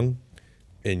song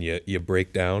and you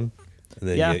break down and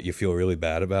then Yeah. you feel really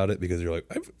bad about it because you're like,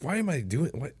 why am I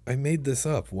doing? Why I made this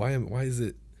up? Why is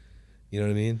it? You know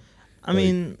what I mean? I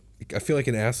mean, I feel like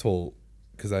an asshole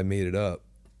because I made it up,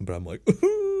 but I'm like,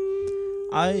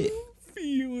 I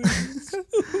feelings.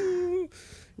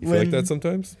 You feel like When- that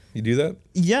sometimes? You do that?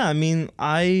 yeah, I mean,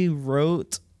 I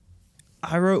wrote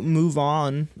Move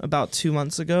On about 2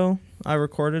 months ago. I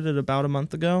recorded it about a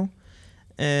month ago.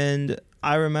 And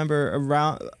I remember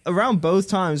around both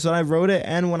times when I wrote it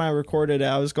and when I recorded it,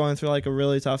 I was going through like a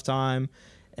really tough time.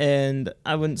 And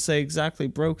I wouldn't say exactly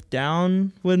broke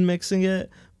down when mixing it,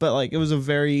 but like it was a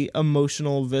very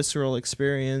emotional, visceral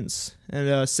experience.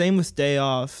 And same with Day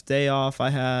Off. Day Off, I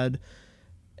had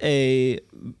a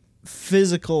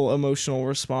physical emotional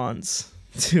response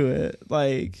to it,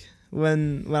 like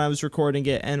when I was recording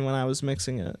it and when I was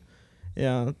mixing it.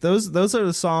 Yeah, those are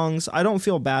the songs. I don't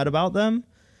feel bad about them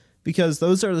because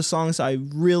those are the songs I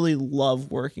really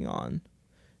love working on.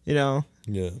 You know,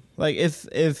 Yeah. like if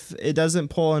it doesn't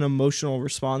pull an emotional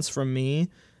response from me,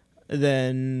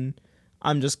 then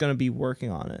I'm just gonna be working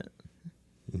on it.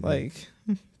 Like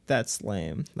that's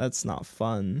lame. That's not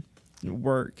fun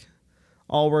work.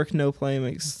 All work, no play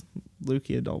makes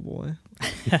Lukey a dull boy.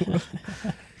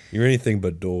 You're anything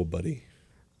but dull, buddy.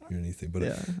 You're anything but.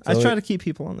 Yeah, So I try to keep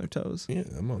people on their toes. Yeah,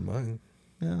 I'm on mine.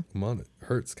 Yeah, I'm on it.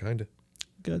 Hurts kind of.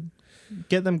 good.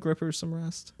 Get them grippers some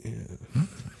rest. Yeah.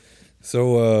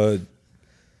 So,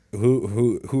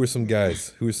 who are some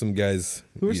guys? Who are some guys?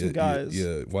 Who are some guys?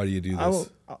 Yeah. Why do you do I this?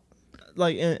 will,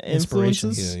 like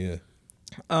Inspirations. influences. Yeah.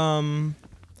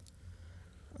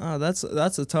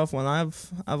 That's a tough one. I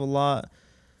have a lot.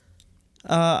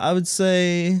 I would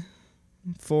say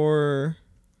for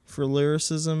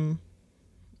lyricism,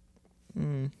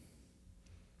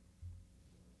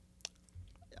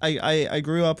 I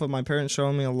grew up with my parents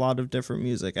showing me a lot of different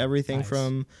music. Everything Nice.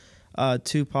 from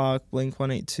Tupac,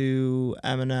 Blink-182,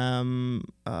 Eminem,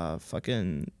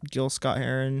 fucking Gil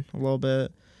Scott-Heron a little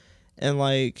bit. And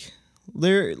like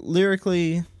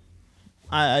lyrically,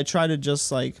 I try to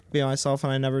just like be myself,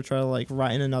 and I never try to like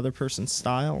write in another person's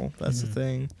style. That's the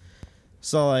thing.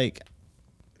 So like,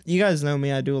 you guys know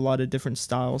me. I do a lot of different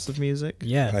styles of music.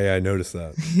 Yeah. I noticed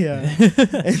that.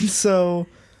 Yeah, and so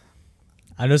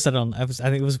I noticed that I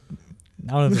think it was,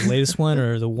 I don't know if the latest one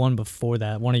or the one before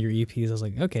that, one of your EPs. I was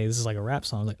like, okay, this is like a rap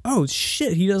song. I was like, oh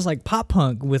shit, he does like pop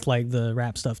punk with like the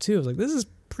rap stuff too. I was like, this is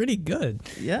pretty good.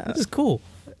 yeah, This is cool.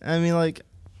 I mean like,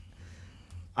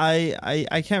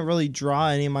 I can't really draw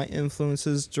any of my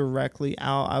influences directly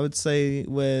out. I would say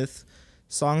with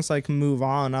songs like Move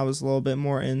On, I was a little bit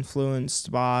more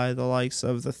influenced by the likes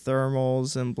of the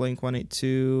Thermals and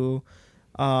Blink-182.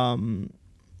 And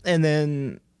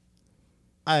then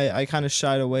I kind of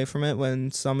shied away from it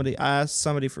when I asked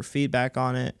somebody for feedback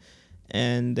on it,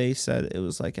 and they said it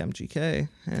was like MGK.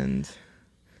 And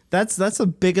that's the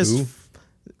biggest Who?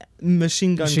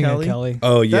 Machine Gun Machine Gun Kelly. Kelly.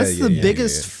 Oh yeah. That's the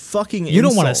biggest fucking You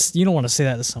don't insult. want to. You don't want to say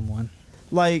that to someone.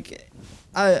 Like,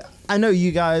 I know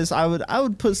you guys. I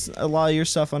would put a lot of your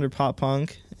stuff under pop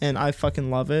punk, and I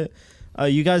fucking love it.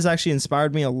 You guys actually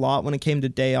inspired me a lot when it came to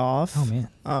Day Off. Oh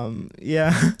man.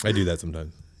 Yeah, I do that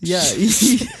sometimes. yeah.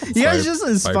 You guys just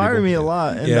inspire people. me a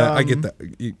lot. And, Yeah, I get that.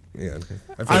 Yeah.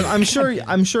 I feel like-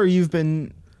 I'm sure you've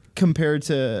been compared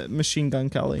to Machine Gun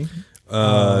Kelly.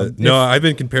 no, I've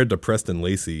been compared to Preston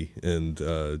Lacey and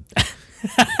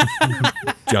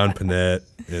John Panette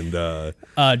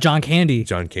and John Candy.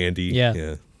 John Candy. Yeah.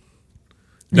 Yeah.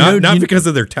 know- Not you- because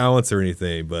of their talents or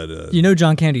anything, but You know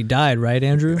John Candy died, right,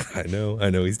 Andrew? I know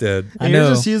he's dead. I You're know.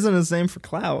 just using his name for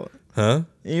clout. Huh?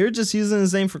 You're just using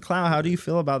his name for clout. How do you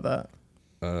feel about that?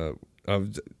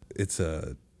 It's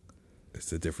a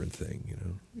different thing, you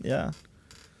know. Yeah.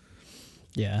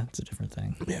 Yeah, it's a different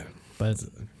thing. Yeah. But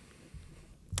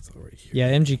It's all right here.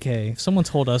 yeah, MGK. If someone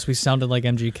told us we sounded like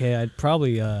MGK, I'd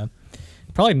probably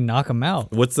knock him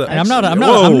out. What's that? And I'm not.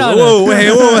 Whoa,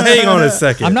 hang on a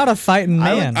second. I'm not a fighting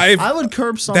man. I would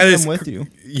curb stomp that him is with you.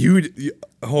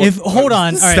 Hold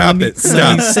on. All right, Stop let me- it.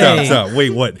 let me say- Stop. Wait,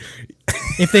 what?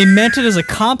 If they meant it as a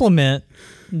compliment,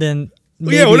 then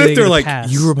maybe Yeah, what they if they're get a like,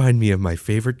 pass. you remind me of my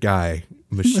favorite guy,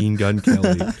 Machine Gun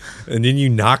Kelly, and then you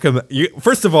knock him.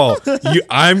 First of all,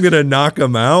 I'm gonna knock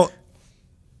him out.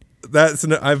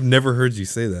 I've never heard you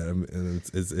say that. And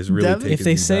it's really Devin, taken If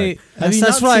they me say back. Have you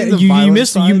that's not why seen the you violent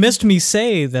missed side? you missed me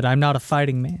say that I'm not a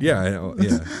fighting man. Yeah, I know.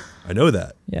 Yeah, I know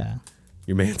that. Yeah.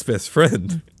 your man's best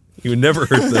friend. You would never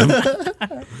hurt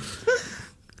them.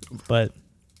 But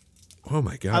Oh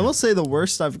my god. I will say the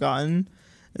worst I've gotten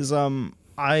is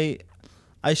I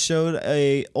showed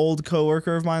a old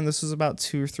coworker of mine. This was about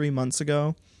 2 or 3 months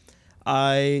ago.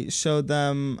 I showed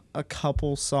them a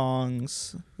couple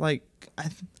songs, like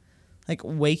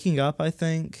 "Waking Up," I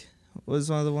think, was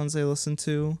one of the ones they listened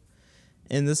to,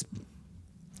 and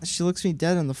she looks me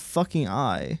dead in the fucking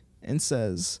eye and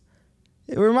says,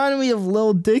 "It reminded me of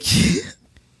Lil Dicky."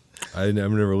 I've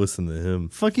never listened to him.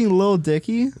 Fucking Lil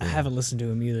Dicky. I haven't listened to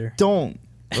him either. Don't.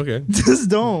 Okay. Just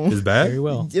don't. Is bad? Very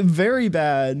well. Very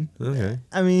bad. Okay.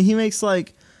 I mean, he makes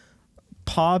like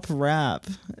pop rap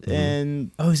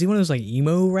and Oh, is he one of those like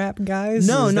emo rap guys?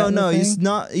 no, Is that the thing? he's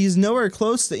not. He's nowhere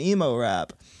close to emo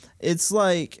rap. It's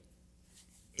like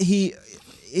he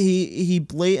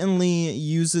blatantly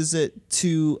uses it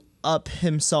to up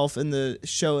himself in the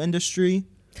show industry.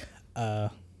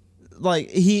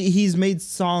 Like he's made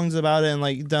songs about it and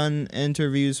like done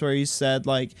interviews where he said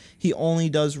like he only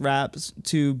does raps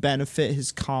to benefit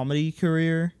his comedy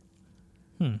career.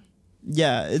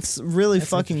 Yeah, it's really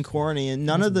fucking corny, and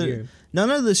none of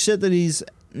the shit that he's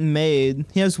made.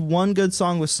 He has one good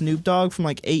song with Snoop Dogg from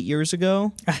like 8 years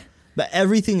ago, but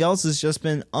everything else has just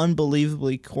been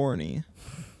unbelievably corny.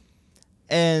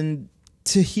 And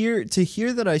to hear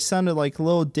that I sounded like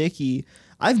Lil Dicky,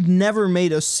 I've never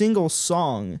made a single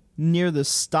song near the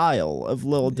style of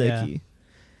Lil Dicky. Yeah.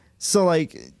 So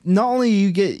like, not only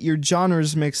you get your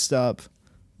genres mixed up,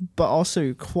 but also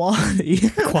your quality.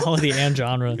 Quality and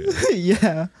genre.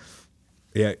 Yeah.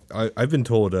 Yeah, I've been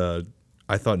told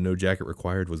I thought No Jacket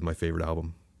Required was my favorite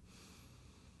album.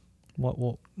 What?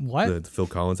 The Phil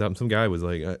Collins album. Some guy was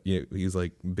like, he was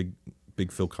like big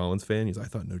Phil Collins fan. He's like, I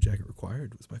thought No Jacket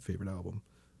Required was my favorite album.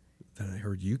 Then I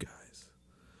heard you guys.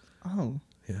 Oh.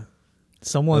 Yeah.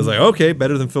 Someone I was like, okay,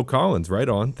 better than Phil Collins. Right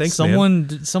on. Thanks,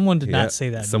 man. Someone did Yeah, not say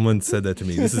that. Someone said that to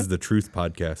me. This is the Truth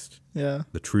podcast. Yeah.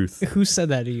 The Truth. Who said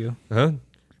that to you? Huh?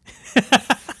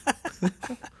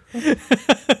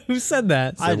 Who said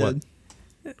that? I what?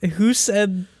 did. Who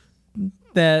said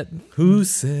that? Who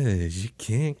says you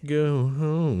can't go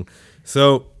home?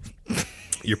 So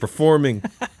you're performing.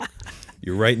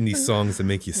 You're writing these songs that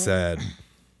make you sad.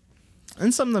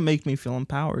 And some that make me feel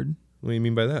empowered. What do you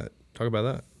mean by that? Talk about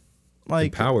that.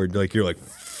 Like Empowered. Like you're like,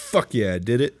 fuck yeah, I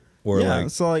did it. Or yeah, like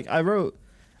so like I wrote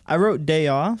Day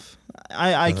Off.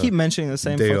 I keep mentioning the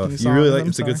same Day fucking Off. song. You really like I'm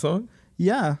it's a good sorry. song?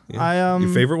 Yeah. Yeah. I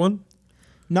Your favorite one?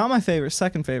 not my favorite,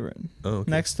 second favorite. Oh, okay.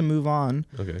 Next to Move On.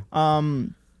 Okay.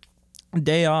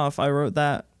 Day Off, I wrote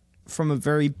that from a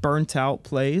very burnt out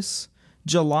place.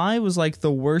 July was like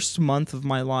the worst month of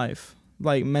my life.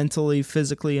 Like mentally,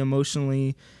 physically,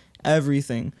 emotionally,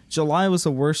 everything. July was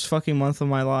the worst fucking month of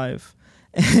my life.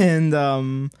 And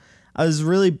I was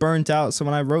really burnt out. So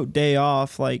when I wrote Day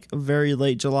Off, like very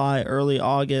late July, early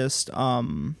August, I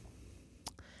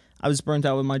was burnt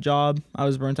out with my job. I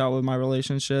was burnt out with my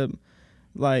relationship.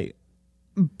 Like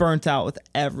burnt out with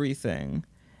everything.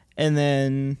 And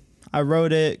then I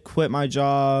wrote it, quit my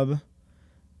job,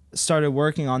 started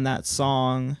working on that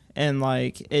song, and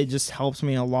like it just helped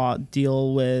me a lot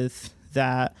deal with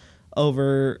that,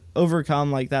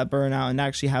 overcome like that burnout, and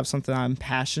actually have something I'm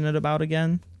passionate about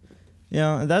again. You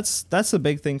know, and that's a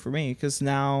big thing for me, because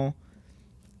now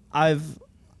I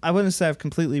wouldn't say I've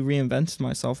completely reinvented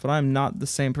myself, but I'm not the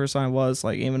same person I was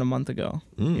like even a month ago.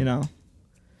 You know,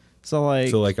 so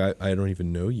like I don't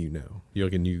even know you now. You're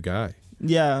like a new guy.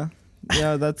 yeah,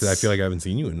 that's. 'Cause I feel like I haven't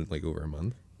seen you in like over a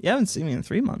month. You haven't seen me in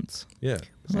 3 months. Yeah.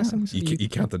 Last time we saw you- You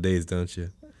count the days, don't you?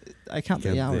 I count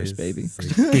the hours, baby.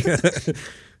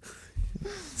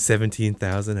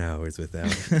 17,000 hours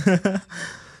without.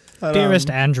 But, Dearest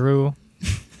Andrew,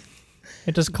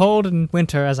 it is cold in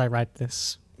winter as I write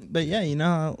this. but yeah, you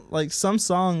know, like some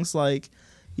songs, like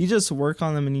you just work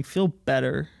on them and you feel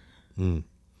better. You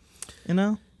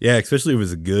know? Yeah, especially if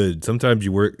it's good. Sometimes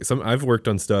you work. I've worked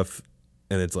on stuff,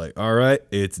 and it's like, all right,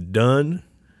 it's done.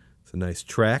 It's a nice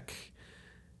track.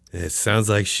 It sounds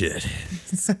like shit.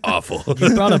 It's awful.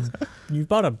 You've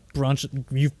brought a bunch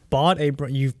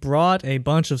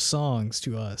of songs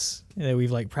to us that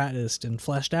we've like practiced and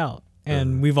fleshed out,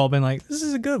 and we've all been like, "This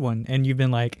is a good one," and you've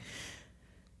been like,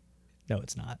 "No,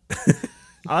 it's not."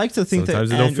 I like to think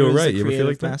Sometimes that it don't feel Andrew is right. a You ever feel creative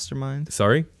like that? mastermind.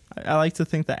 Sorry, I like to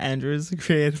think that Andrew is a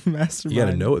creative mastermind. you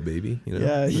gotta know it, baby. You know?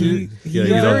 Yeah, you he's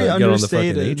gotta very get on the fucking A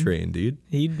understated. train, dude.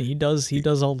 He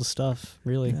does all the stuff.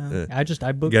 Really, Yeah. I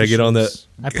book. You gotta the get on the- shows.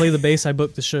 I play the bass. I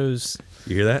book the shows.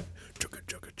 You hear that? Chugga,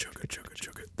 chugga, chugga, chugga,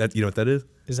 chugga. That, you know what that is?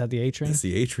 Is that the A Train? It's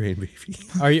the A Train, baby.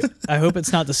 Are you? I hope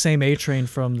it's not the same A Train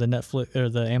from the Netflix or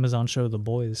the Amazon show The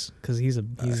Boys, because he's I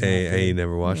not good. ain't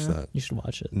never watched that. You should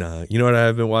watch it. Nah, you know what I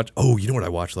haven't watched? Oh, you know what I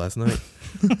watched last night?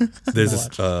 There's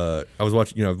this. I was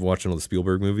watching. I've been watching all the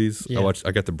Spielberg movies. Yeah.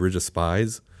 I got the Bridge of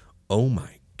Spies. Oh my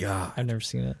god, I've never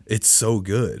seen it. it's so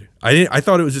good. I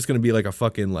thought it was just gonna be like a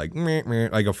fucking like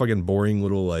like a fucking boring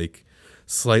little like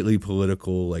slightly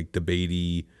political like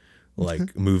debatey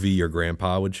like movie your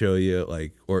grandpa would show you,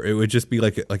 like, or it would just be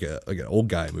like an old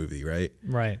guy movie, right?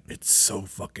 Right. It's so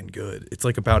fucking good. It's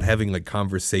like about having like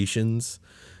conversations,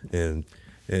 and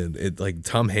it like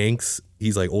Tom Hanks,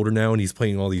 he's like older now and he's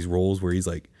playing all these roles where he's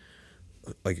like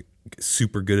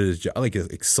super good at his job, like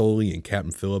Sully and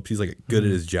Captain Phillips. He's like good at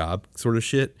his job sort of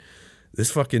shit. This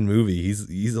fucking movie,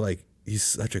 he's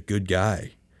such a good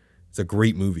guy. It's a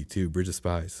great movie too, Bridge of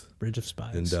Spies. Bridge of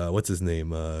Spies. And what's his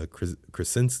name?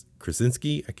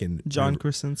 Krasinski. I can John remember.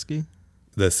 Krasinski.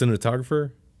 The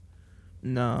cinematographer.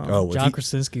 No. Oh, was John he-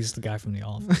 Krasinski's the guy from The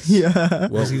Office. Yeah.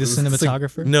 Well, Is he the it's like-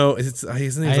 cinematographer? no, his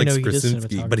name's I like know he did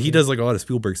Krasinski, but he cinematography. does like a lot of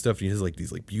Spielberg stuff. And he has like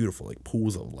these like beautiful like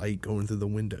pools of light going through the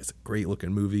window. It's a great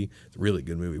looking movie. It's a really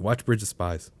good movie. Watch Bridge of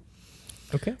Spies.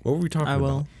 Okay. What were we talking I about?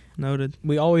 will. Noted.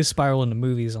 We always spiral into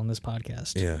movies on this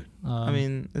podcast. Yeah. I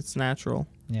mean, it's natural.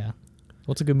 Yeah.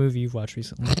 What's a good movie you've watched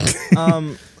recently?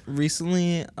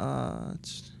 Recently, oh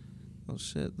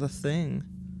shit, The Thing.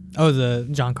 Oh, the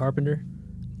John Carpenter.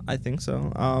 I think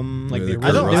so. Like Yeah, the I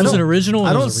original. don't- It I was an don't- original. I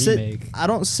And it don't was a sit. remake. I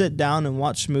don't sit down and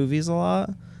watch movies a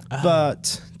lot,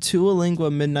 but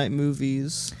Tualingua Midnight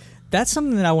Movies. That's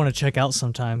something that I want to check out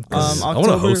sometime. 'cause I want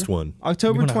to host one.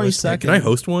 October You wanna host it? 22nd. Can I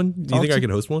host one? Do you Talk think I to- can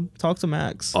host one? Talk to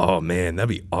Max. Oh man, that'd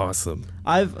be awesome.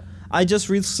 I just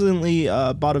recently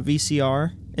bought a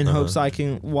VCR in hopes I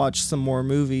can watch some more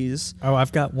movies. oh,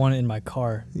 I've got one in my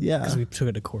car. Yeah. Because we took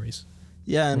it to Corey's.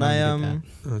 Yeah, and We're I gonna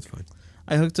get Oh, that's fine.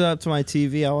 I hooked it up to my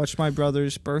TV. I watched my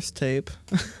brother's birth tape.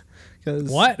 'Cause-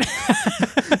 What?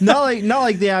 Not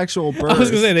like the actual birth. I was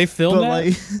gonna say they filmed but that.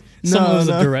 like Someone was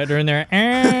no. a director in there,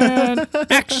 and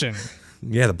action.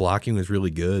 Yeah, the blocking was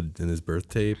really good in his birth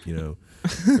tape. You know,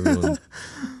 everyone,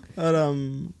 But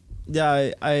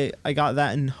yeah, I got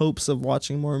that in hopes of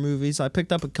watching more movies. I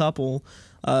picked up a couple.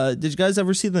 Did you guys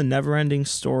ever see The Neverending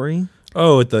Story?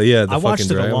 oh, the I fucking watched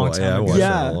it a Dragon long Ball. time Yeah, I ago. watched that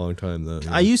Yeah. a long time though.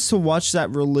 Yeah. I used to watch that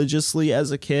religiously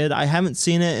as a kid. I haven't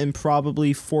seen it in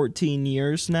probably 14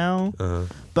 years now.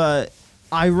 But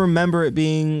I remember it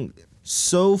being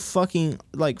so fucking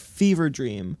like fever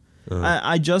dream.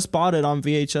 I just bought it on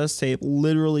VHS tape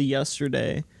literally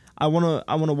yesterday. I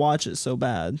wanna watch it so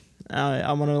bad.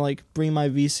 I wanna like bring my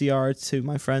VCR to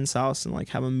my friend's house and like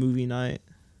have a movie night.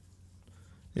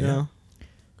 You know?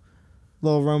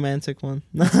 Little romantic one.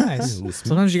 Nice. little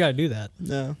Sometimes you gotta do that.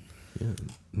 Yeah.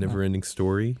 Never-ending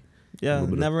story. Yeah. little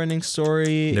bit of Never ending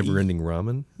story. Never-ending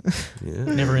ramen. Yeah,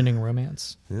 Never-ending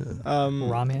romance. yeah.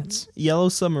 Romance. Yellow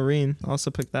Submarine.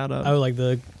 Also picked that up. Oh, like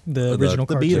the original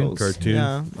the cartoon. Beatles. Cartoon.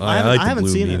 Yeah. I like the haven't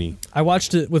blue seen meanie. it. I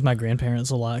watched it with my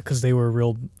grandparents a lot because they were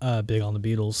real big on the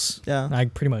Beatles. Yeah. I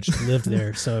pretty much lived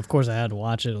there, so of course I had to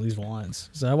watch it at least once.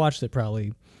 So I watched it probably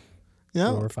You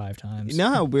know, 4 or 5 times. you know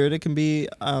how weird it can be.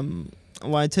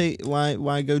 When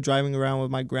I go driving around with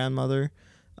my grandmother,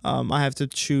 I have to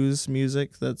choose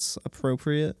music that's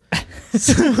appropriate.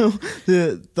 So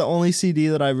the only CD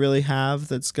that I really have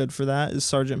that's good for that is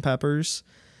Sgt. Pepper's,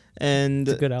 and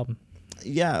It's a good album.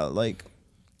 yeah, like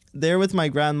there with my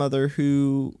grandmother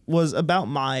who was about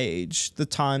my age the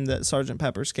time that Sgt.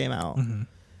 Pepper's came out, Mm-hmm.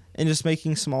 and just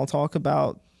making small talk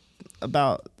about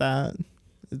that.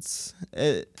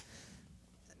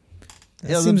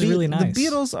 That seems really nice.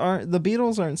 The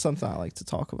Beatles aren't something I like to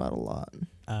talk about a lot.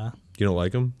 You don't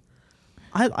like them?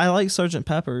 I like Sgt.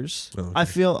 Pepper's. Oh, okay. I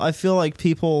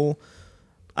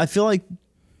feel like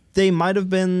they might have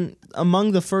been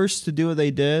among the first to do what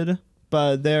they did,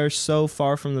 but they're so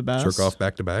far from the best. Jerk off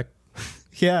back to back.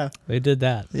 Yeah. They did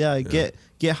that. Yeah, get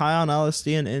high on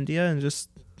LSD in India and just,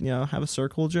 have a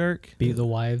circle jerk. Beat the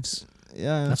Wives.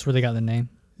 Yeah. That's where they got the name.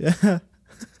 Yeah.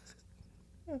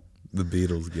 The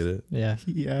Beatles get it. Yeah.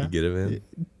 Yeah. You get it, man.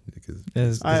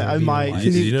 Because I might. Wives.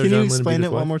 Can Did you you, know can John you Lennon explain beat it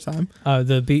his one wife? more time?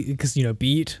 The beat, because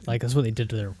beat, like that's what they did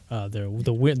to their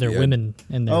Yeah. women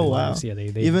and their Oh, wow. wives. Yeah, they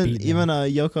Even beat them.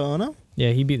 Yoko Ono?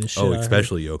 Yeah, he beat the shit. Oh, out of her.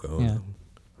 especially Yoko Ono. Yeah.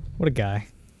 What a guy.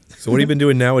 So what have you been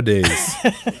doing nowadays?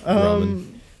 Ramen.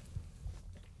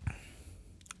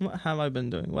 What have I been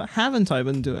doing? What haven't I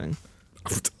been doing? I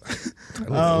don't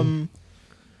know.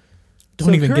 Don't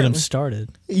So even get him currently- started.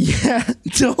 Yeah,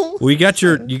 don't Well, you got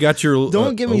your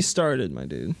don't get me oh, started, my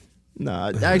dude.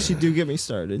 No, actually do get me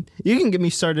started. You can get me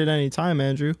started anytime,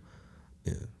 Andrew.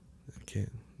 Yeah, I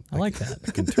can't. I like that.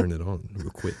 I can turn it on real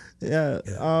quick. Yeah.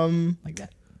 Like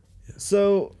that.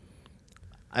 So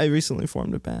I recently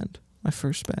formed a band. My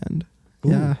first band.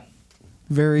 Yeah.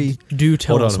 Very. Do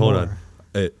tell Hold us on.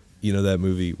 more. You know that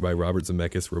movie by Robert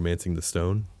Zemeckis, Romancing the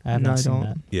Stone? I have No, not I seen don't.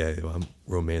 that. Yeah, well, I'm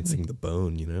romancing the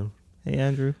bone, you know? Hey,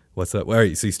 Andrew. What's up? All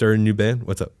right, so you started a new band?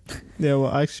 What's up? Yeah,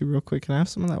 well, actually, real quick, can I have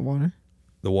some of that water?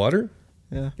 The water?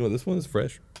 Yeah. You know, this one is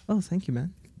fresh. Oh, thank you,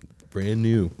 man. Brand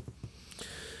new.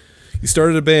 You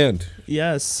started a band.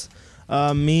 Yes.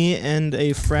 Me and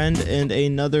a friend and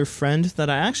another friend that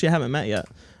I actually haven't met yet.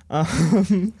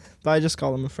 But I just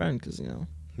call him a friend because, you know.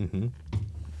 Mm-hmm.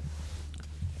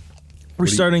 We're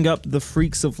do you- starting up the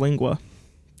Freaks of Lingua.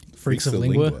 Freaks of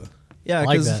Lingua. Yeah, I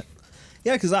like 'cause- that.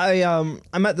 Yeah, because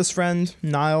I met this friend,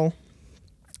 Niall,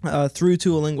 through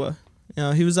Tualingua. You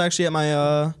know, he was actually at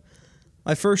my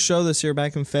my first show this year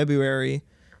back in February.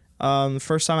 The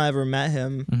first time I ever met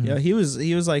him. Mhm. Yeah, he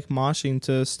was like moshing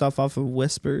to stuff off of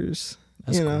Whispers.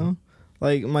 That's you cool. know,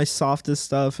 like my softest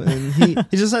stuff, and he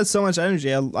just had so much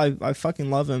energy. I fucking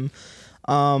love him.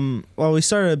 Well, we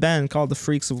started a band called the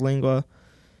Freaks of Lingua,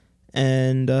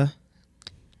 and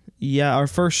yeah, our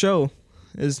first show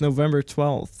is November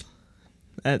 12th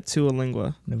at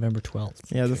Tualingua. November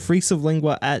 12th. Yeah, the Freaks of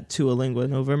Lingua at Tualingua,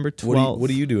 November 12th. What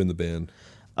do you do in the band?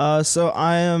 So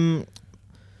I am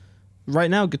right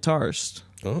now guitarist.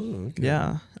 Oh, okay.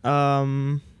 Yeah.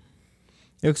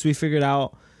 Because we figured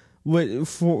out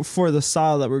for the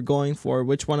style that we're going for,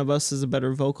 which one of us is a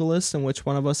better vocalist and which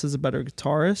one of us is a better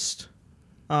guitarist.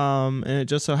 And it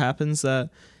just so happens that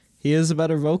he is a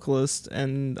better vocalist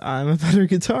and I'm a better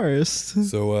guitarist.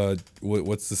 So,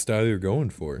 what's the style you're going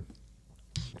for?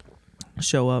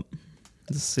 Show up.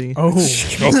 Let's see. Oh,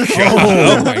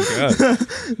 Oh my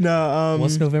god! No.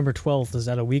 what's November 12th? Is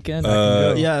that a weekend? I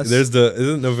can go. Yes.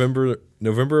 Isn't November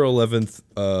 11th?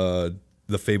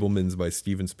 The Fablemans by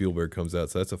Steven Spielberg comes out,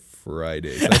 so that's a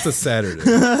Friday. So that's a Saturday.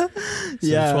 So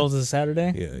Yeah. the 12th is a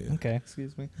Saturday? Yeah, yeah. Okay.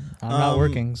 Excuse me. I'm not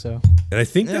working, so. And I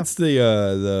think Yeah. that's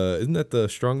the isn't that the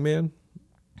Strongman?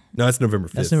 No, that's November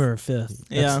 5th. That's November 5th.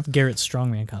 That's Yeah. Garrett's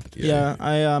Strongman competition. Yeah,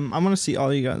 I want to see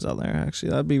all you guys out there. Actually,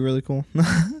 that'd be really cool.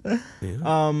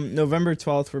 Yeah. November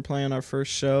 12th, we're playing our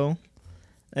first show,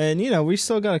 and you know we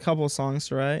still got a couple of songs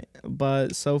to write,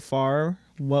 but so far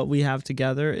what we have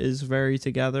together is very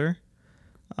together,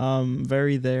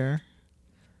 very there.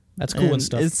 That's cool and And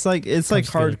stuff. It's like comes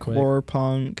together quick. hardcore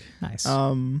punk. Nice.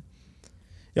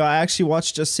 Yeah, I actually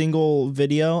watched a single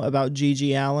video about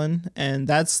Gigi Allen, and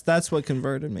that's what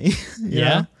converted me. you Yeah?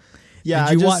 know? Yeah.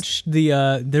 Did you watch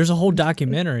the, there's a whole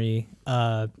documentary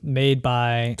made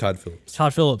by Todd Phillips.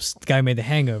 Todd Phillips, the guy who made The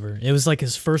Hangover. It was like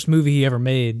his first movie he ever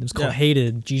made. It was called Yeah.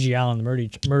 Hated, Gigi Allen, the Murder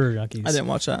Junkies. I didn't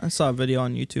watch that. I saw a video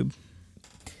on YouTube.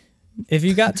 If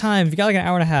you got time, if you got like an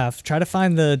hour and a half, try to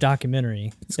find the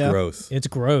documentary. It's Yeah. gross. It's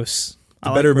gross. It's a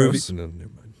I better like movie. gross. No, never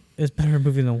mind. It's a better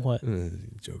movie than what?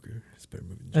 Joker. It's a better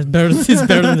movie. It's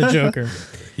better than the Joker.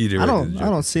 He I directed the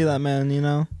don't see that, man. You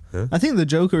know, Huh? I think the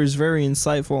Joker is very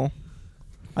insightful.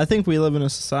 I think we live in a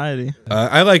society.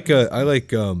 I like You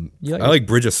like- I like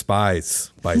Bridge of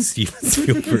Spies by Steven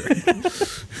Spielberg.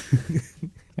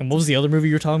 And what was the other movie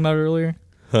you were talking about earlier?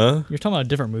 Huh? You were talking about a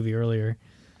different movie earlier.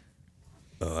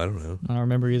 Oh, I don't know. I don't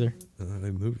remember either.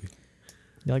 That movie.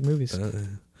 You like movies?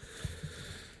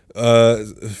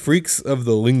 Freaks of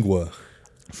the Lingua.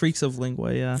 Freaks of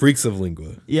Lingua, yeah. Freaks of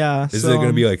Lingua. Yeah. Is so, it going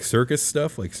to be like circus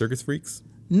stuff, like circus freaks?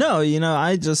 No, you know,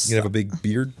 I just You can have a big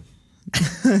beard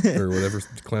or whatever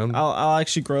clown. I'll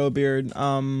actually grow a beard.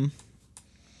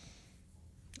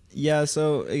 Yeah,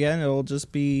 so again, it'll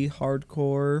just be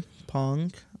hardcore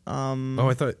punk. Oh,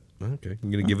 I thought. Okay,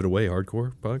 I'm gonna give it away.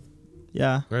 Hardcore punk.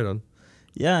 Yeah. Right on.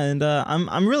 Yeah, and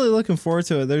I'm really looking forward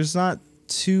to it. There's not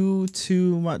too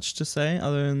much to say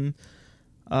other than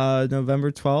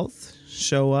November 12th.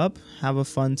 Show up, have a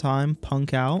fun time,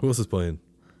 punk out. Who else is playing?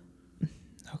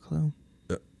 No clue.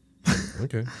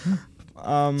 Okay.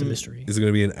 It's a mystery. Is it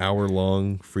gonna be an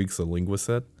hour-long Freaks of Lingua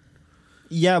set?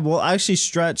 Yeah, we'll actually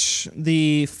stretch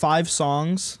the 5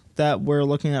 songs that we're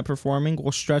looking at performing.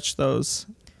 We'll stretch those.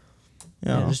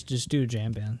 Yeah, just do a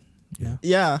jam band. Yeah.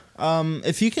 Yeah.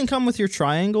 If you can come with your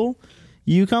triangle,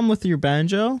 you come with your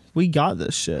banjo. We got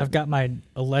this shit. I've got my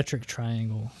electric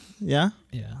triangle. Yeah.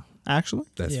 Yeah. Actually.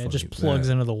 That's Yeah, it funny. just plugs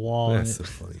into the wall. That's and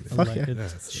so funny. Fuck yeah. it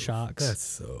That's so- shocks. That's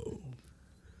so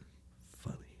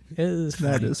funny. It is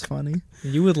That funny. is funny.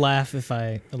 You would laugh if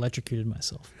I electrocuted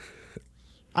myself.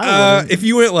 I wouldn't. If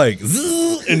you went like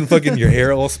zzz, and fucking your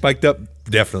hair all spiked up,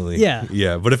 definitely. Yeah.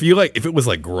 Yeah. But if it was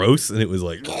like gross and it was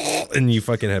like and you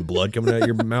fucking had blood coming out of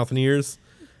your mouth and ears,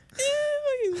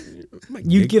 my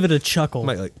You'd give it a chuckle.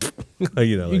 might like,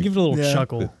 you know, You'd like, give it a little Yeah.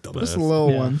 chuckle. Just a dumbass.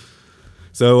 little Yeah. one.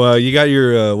 So you got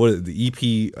your what the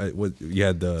EP? What you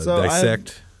had the So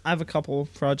dissect? I have a couple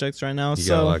projects right now. You got a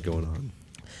So lot going on.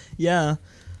 yeah,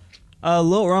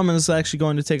 Lil Ramen is actually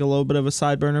going to take a little bit of a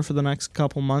side burner for the next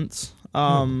couple months.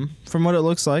 From what it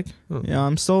looks like, Oh. yeah,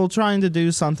 I'm still trying to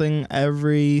do something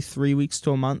every 3 weeks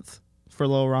to a month for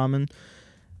Lil Ramen.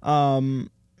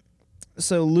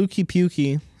 So Lukey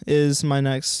Pukey is my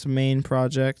next main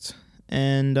project,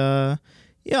 and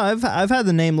yeah, I've had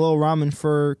the name Lil Ramen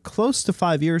for close to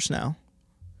 5 years now.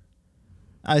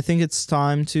 I think it's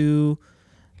time to,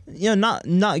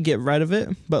 not get rid of it,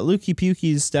 but Lukey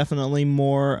Pukey is definitely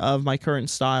more of my current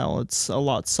style. It's a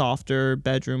lot softer,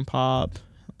 bedroom pop,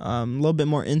 a little bit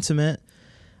more intimate.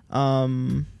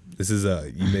 This is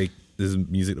this is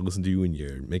music to listen to when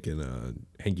you're making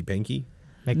hanky panky.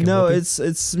 Make it No, whoopee.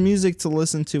 it's music to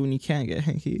listen to when you can't get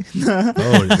hanky.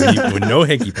 Oh, when no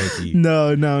hanky panky.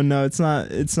 No, it's not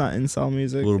incel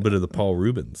music. A little bit of the Paul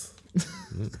Rubens.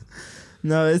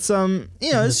 No, it's the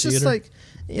it's just theater? like,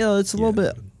 it's a little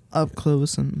Yeah. bit up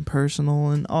close and personal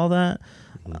and all that.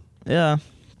 Yeah,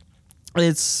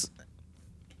 it's.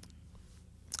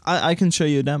 I can show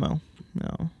you a demo.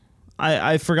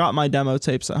 I forgot my demo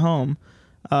tapes at home,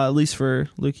 at least for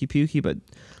Lukey Pukey, but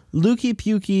Lukey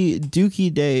Pukey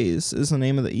Dookie Days is the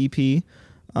name of the EP,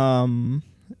 and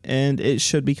it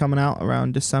should be coming out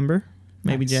around December,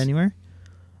 maybe Nice. January.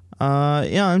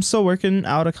 Yeah, I'm still working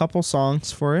out a couple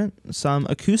songs for it. Some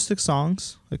acoustic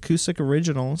songs, acoustic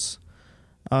originals.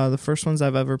 The first ones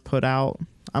I've ever put out.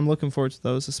 I'm looking forward to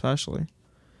those especially.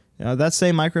 That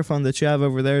same microphone that you have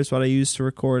over there is what I used to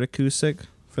record acoustic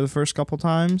for the first couple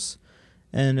times,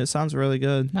 and it sounds really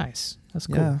good. Nice. That's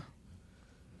cool. Yeah.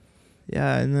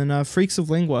 Yeah, and then Freaks of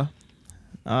Lingua.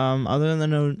 Other than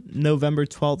the November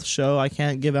 12th show, I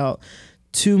can't give out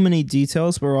too many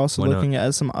details, but we're also Why not? looking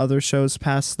at some other shows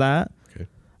past that. Okay.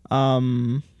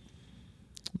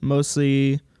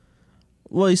 Mostly,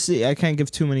 well, you see, I can't give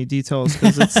too many details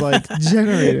because it's like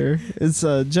generator. It's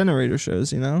generator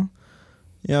shows,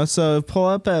 so pull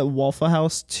up at Waffle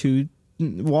House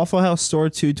Store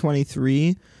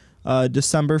 223,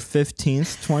 December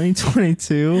 15th,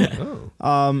 2022.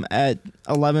 Oh. At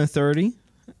 11:30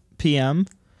 p.m.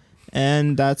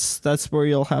 and that's where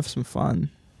you'll have some fun.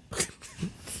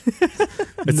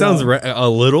 It sounds a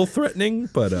little threatening,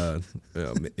 but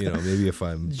maybe if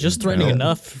I'm Just threatening Oh.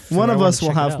 enough. for One of everyone us to will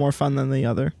check it have out. more fun than the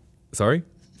other. Sorry,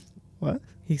 What?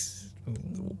 He's.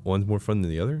 one's more fun than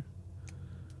the other.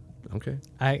 Okay.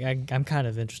 I'm kind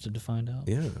of interested to find out.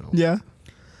 Yeah. Yeah.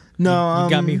 No, You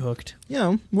got me hooked.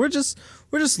 we're just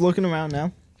looking around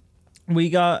now. We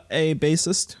got a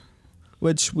bassist,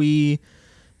 which we,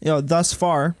 thus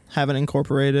far haven't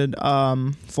incorporated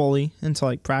fully into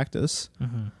like practice.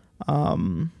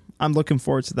 I'm looking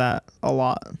forward to that a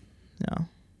lot. Yeah.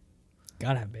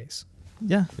 Gotta have bass.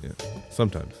 Yeah. Yeah.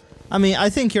 Sometimes. I mean, I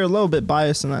think you're a little bit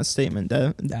biased in that statement,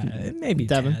 Maybe a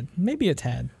Devin. tad. Maybe a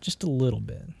tad. Just a little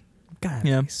bit. Gotta have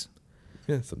Yeah. bass.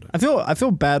 Yeah. Sometimes. I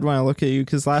feel bad when I look at you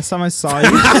because last time I saw you,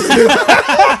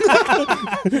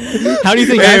 How do you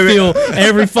think I feel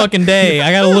every fucking day?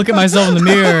 I gotta look at myself in the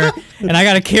mirror and I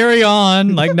gotta carry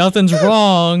on like nothing's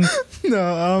wrong.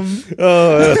 no,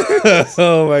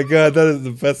 Oh my God, that is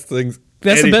the best things.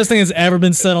 That's the best thing that's ever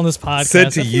been said on this podcast.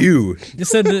 said to you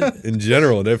Just said that, in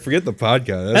general. Don't forget the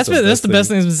podcast. that's the best thing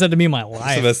that's been said to me in my life.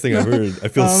 That's the best thing I've heard. I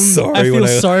feel sorry I when feel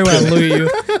sorry when I look at you.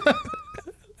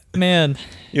 Man,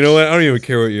 You know what? I don't even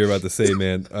care what you're about to say,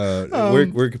 man.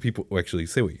 Where can people actually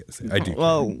say what you gotta say? I do.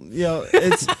 well,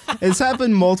 it's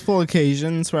happened multiple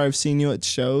occasions where I've seen you at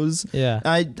shows. yeah.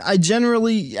 I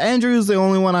generally Andrew's the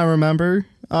only one I remember.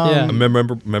 Yeah. a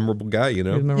memorable guy, He's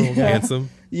a memorable guy. handsome.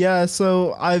 Yeah,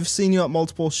 so I've seen you at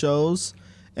multiple shows,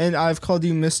 and I've called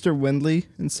you Mr. Windley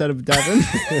instead of Devin.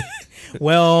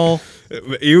 Well,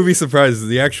 You would be surprised.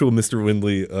 The actual Mr.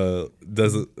 Windley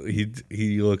doesn't.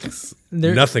 He looks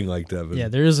There- nothing like Devin. yeah,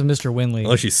 there is a Mr. Winley.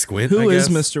 Unless you squint. Who I is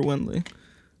guess. Mr. Windley?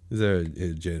 Is there a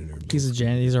janitor? He's a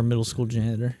janitor. He's our middle school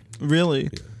janitor. Really?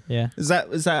 Yeah. Is that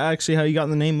actually how you got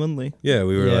the name Windley? Yeah,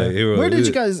 we were Yeah. like. Where did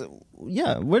you guys?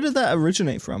 Yeah, where did that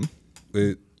originate from?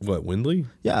 What Windley?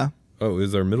 Yeah. Oh, it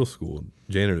was our middle school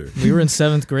janitor. We were in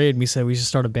 7th grade. We said we should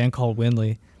start a band called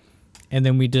Winley, and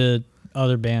then we did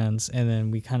other bands, and then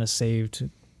we kind of saved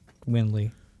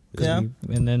Winley. 'Cause Yeah.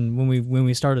 and then when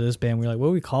we started this band, we were like, what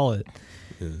do we call it?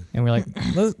 Yeah. And we're like,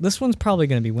 this one's probably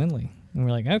gonna be Winley. And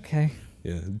we're like, okay,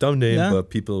 Yeah, dumb name, Yeah.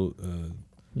 but people.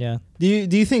 yeah. Do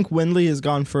you think Windley has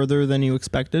gone further than you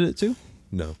expected it to?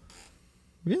 No,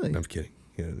 Really? I'm kidding.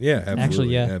 Yeah, absolutely. Actually,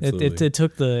 yeah, absolutely. it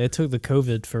took the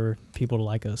COVID for people to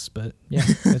like us, but yeah,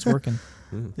 it's working.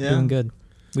 Yeah. Doing good.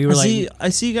 We were I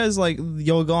see you guys like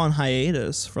you'll go on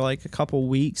hiatus for like a couple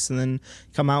weeks and then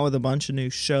come out with a bunch of new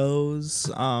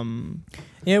shows.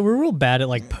 yeah, we're real bad at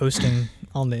like posting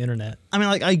on the internet, I mean,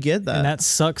 like I get that. and that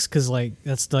sucks because like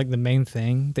that's like the main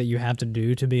thing that you have to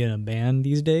do to be in a band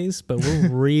these days. But we're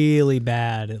really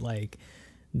bad at like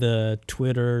the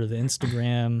Twitter, the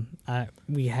Instagram.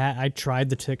 I tried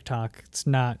the TikTok. It's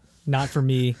not for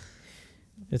me.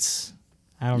 It's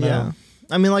I don't know. Yeah.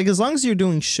 I mean, like as long as you're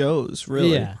doing shows,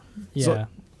 really. Yeah. Yeah. So-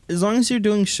 As long as you're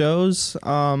doing shows,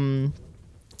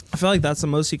 I feel like that's the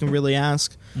most you can really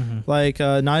ask. Mm-hmm. Like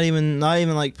not even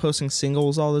like posting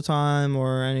singles all the time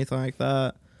or anything like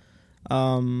that.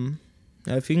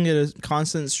 If you can get a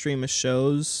constant stream of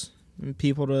shows and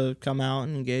people to come out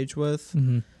and engage with,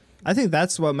 Mm-hmm. I think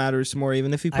that's what matters more.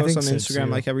 Even if you I post on think so, Instagram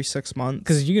too. like every 6 months,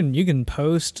 Because you can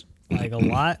post like a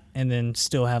lot and then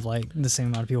still have like the same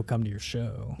amount of people come to your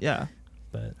show. yeah,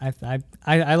 But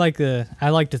I like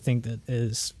to think that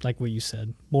is like what you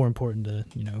said, more important to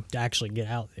to actually get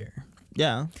out there.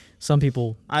 yeah. Some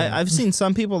people I've seen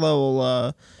some people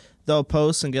that they'll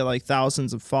post and get like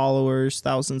thousands of followers,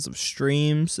 thousands of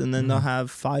streams, and then they'll have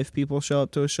 5 people show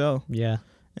up to a show. yeah,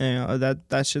 And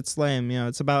that shit's lame.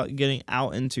 It's about getting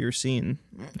out into your scene.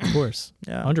 of course,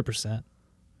 Yeah, 100%.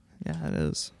 yeah, it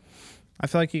is. I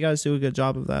feel like you guys do a good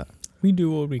job of that. We do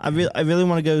what we I can. really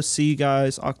want to go see you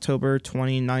guys October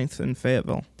 29th in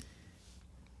Fayetteville.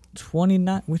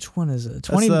 29. Which one is it?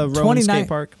 That's the Rowan 29 Skate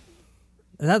Park.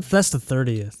 That's the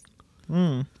 30th.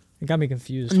 Mm. It got me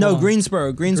confused. No, Hold on.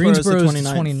 Greensboro. Greensboro is the Greensboro's the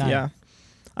 29th. 29th. Yeah,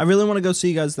 I really want to go see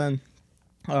you guys then.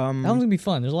 That one's gonna be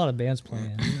fun. There's a lot of bands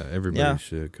playing. Everybody Yeah.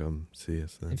 should come see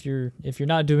us then. If you're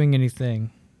not doing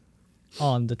anything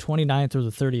on the 29th or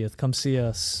the 30th, come see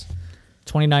us.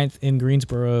 29th in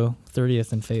Greensboro,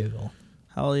 30th in Fayetteville.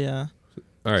 Hell yeah.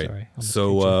 All right. Sorry, I'm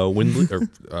So Windley,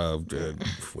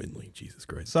 Windley, Jesus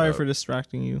Christ. Sorry for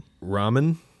distracting you.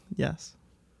 Ramen. Yes.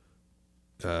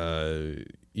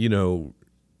 You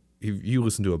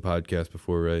listened to a podcast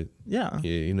before, right? Yeah.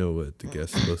 Yeah, you know what the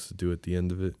guest's supposed to do at the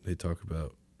end of it? They talk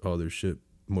about all their shit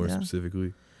more Yeah.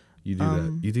 specifically. You do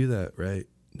that. You do that right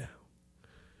now.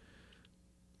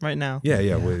 Right now. Yeah,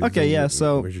 yeah. Wait, Okay, yeah,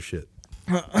 so- where's your shit?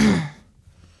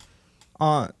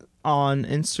 On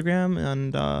Instagram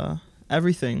and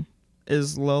everything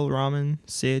is Lil Ramen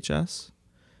CHS.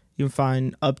 You can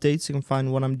find updates. You can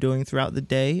find what I'm doing throughout the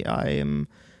day. I am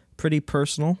pretty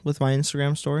personal with my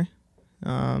Instagram story,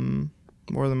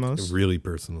 more than most. Really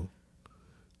personal.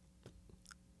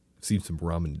 Seen some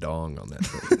ramen dong on that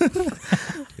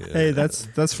thing. Yeah. Hey,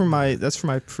 that's for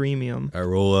my premium. I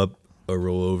roll up, I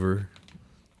roll over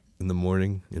in the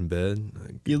morning in bed.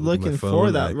 You're look at my looking phone,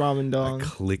 for that ramen I dong.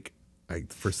 click.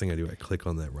 First thing I do, I click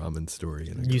on that ramen story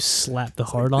and I You go, slap the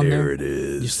it's heart like, on there there. it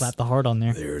is. You slap the heart on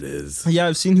there. There it is. Yeah,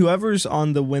 I've seen whoever's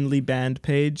on the Windley Band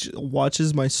page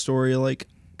watches my story like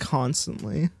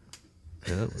constantly.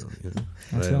 Yeah, well, That's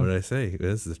what cool. did I say?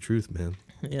 That's the truth, man.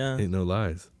 Yeah, Ain't no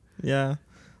lies. yeah.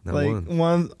 Not Like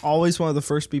one. always one of the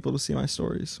first people to see my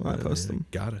stories when I post them.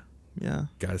 Gotta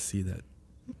see that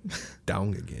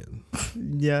dong again.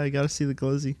 Yeah, I gotta see the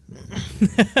glizzy.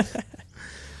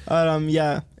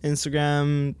 Yeah,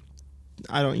 Instagram.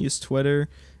 I don't use Twitter.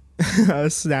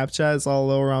 Snapchat is all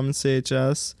Lil Ramen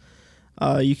CHS.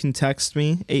 You can text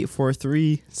me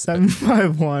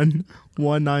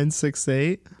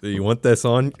 843-751-1968. You want this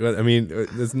on? I mean,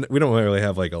 we don't really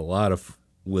have like a lot of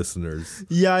listeners.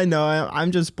 Yeah, I know.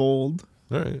 I'm just bold.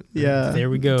 All right. Yeah. There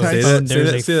we go. Text-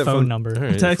 There's a phone number. All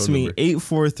right, Text phone me number.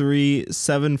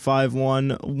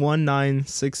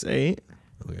 843-751-1968.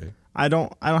 Okay. I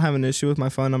don't have an issue with my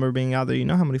phone number being out there. You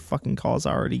know how many fucking calls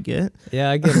I already get. Yeah,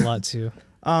 I get a lot too.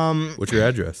 What's your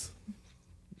address?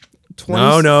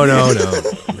 20 No.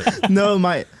 No,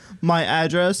 my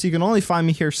address. You can only find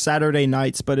me here Saturday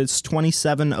nights, but it's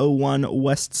 2701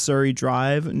 West Surrey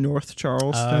Drive, North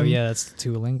Charleston. Oh yeah, that's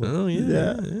Tualingo. Oh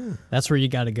yeah. That's where you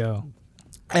got to go.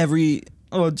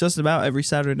 Just about every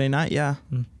Saturday night. Yeah.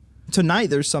 Mm. Tonight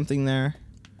there's something there.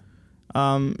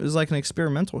 It was like an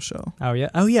experimental show. Oh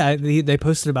yeah. They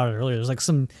posted about it earlier.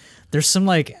 There's some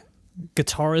like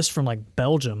guitarist from like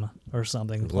Belgium or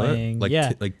something playing. Like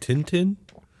like Tintin.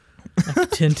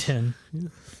 Tintin.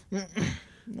 All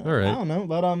right. I don't know,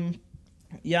 but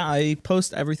yeah, I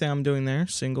post everything I'm doing there: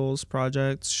 singles,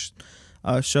 projects,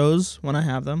 shows when I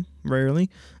have them. Rarely,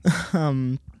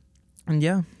 and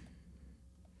yeah.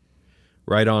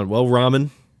 Right on. Well,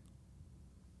 Ramen.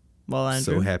 Well,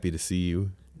 Andrew, So happy to see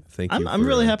you. Thank you. I'm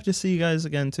really happy to see you guys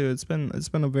again too. It's been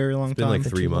a very long It's been time. like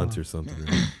 3 months or something.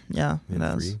 Right? Yeah, it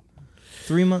Yeah, has.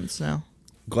 3 months now.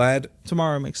 Glad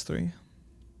Tomorrow makes 3.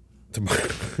 tomorrow.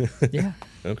 Yeah.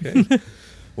 Okay.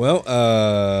 Well,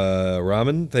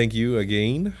 Ramen, thank you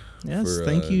again. Yes, for,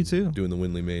 thank you too. Doing the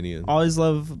Winley Mania. Always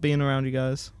love being around you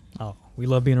guys. Oh, we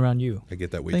love being around you. I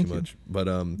get that way Thank too you. much. But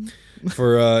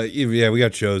for yeah, we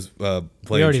got shows. Playing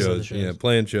already said the shows. shows. Yeah,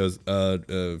 playing shows.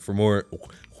 For more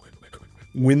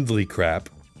Windley crap,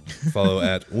 follow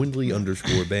at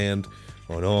Windley_band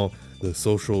on all the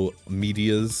social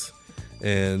medias.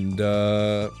 And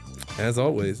as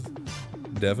always,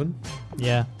 Devin.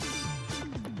 Yeah.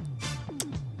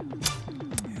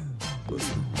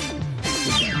 Listen.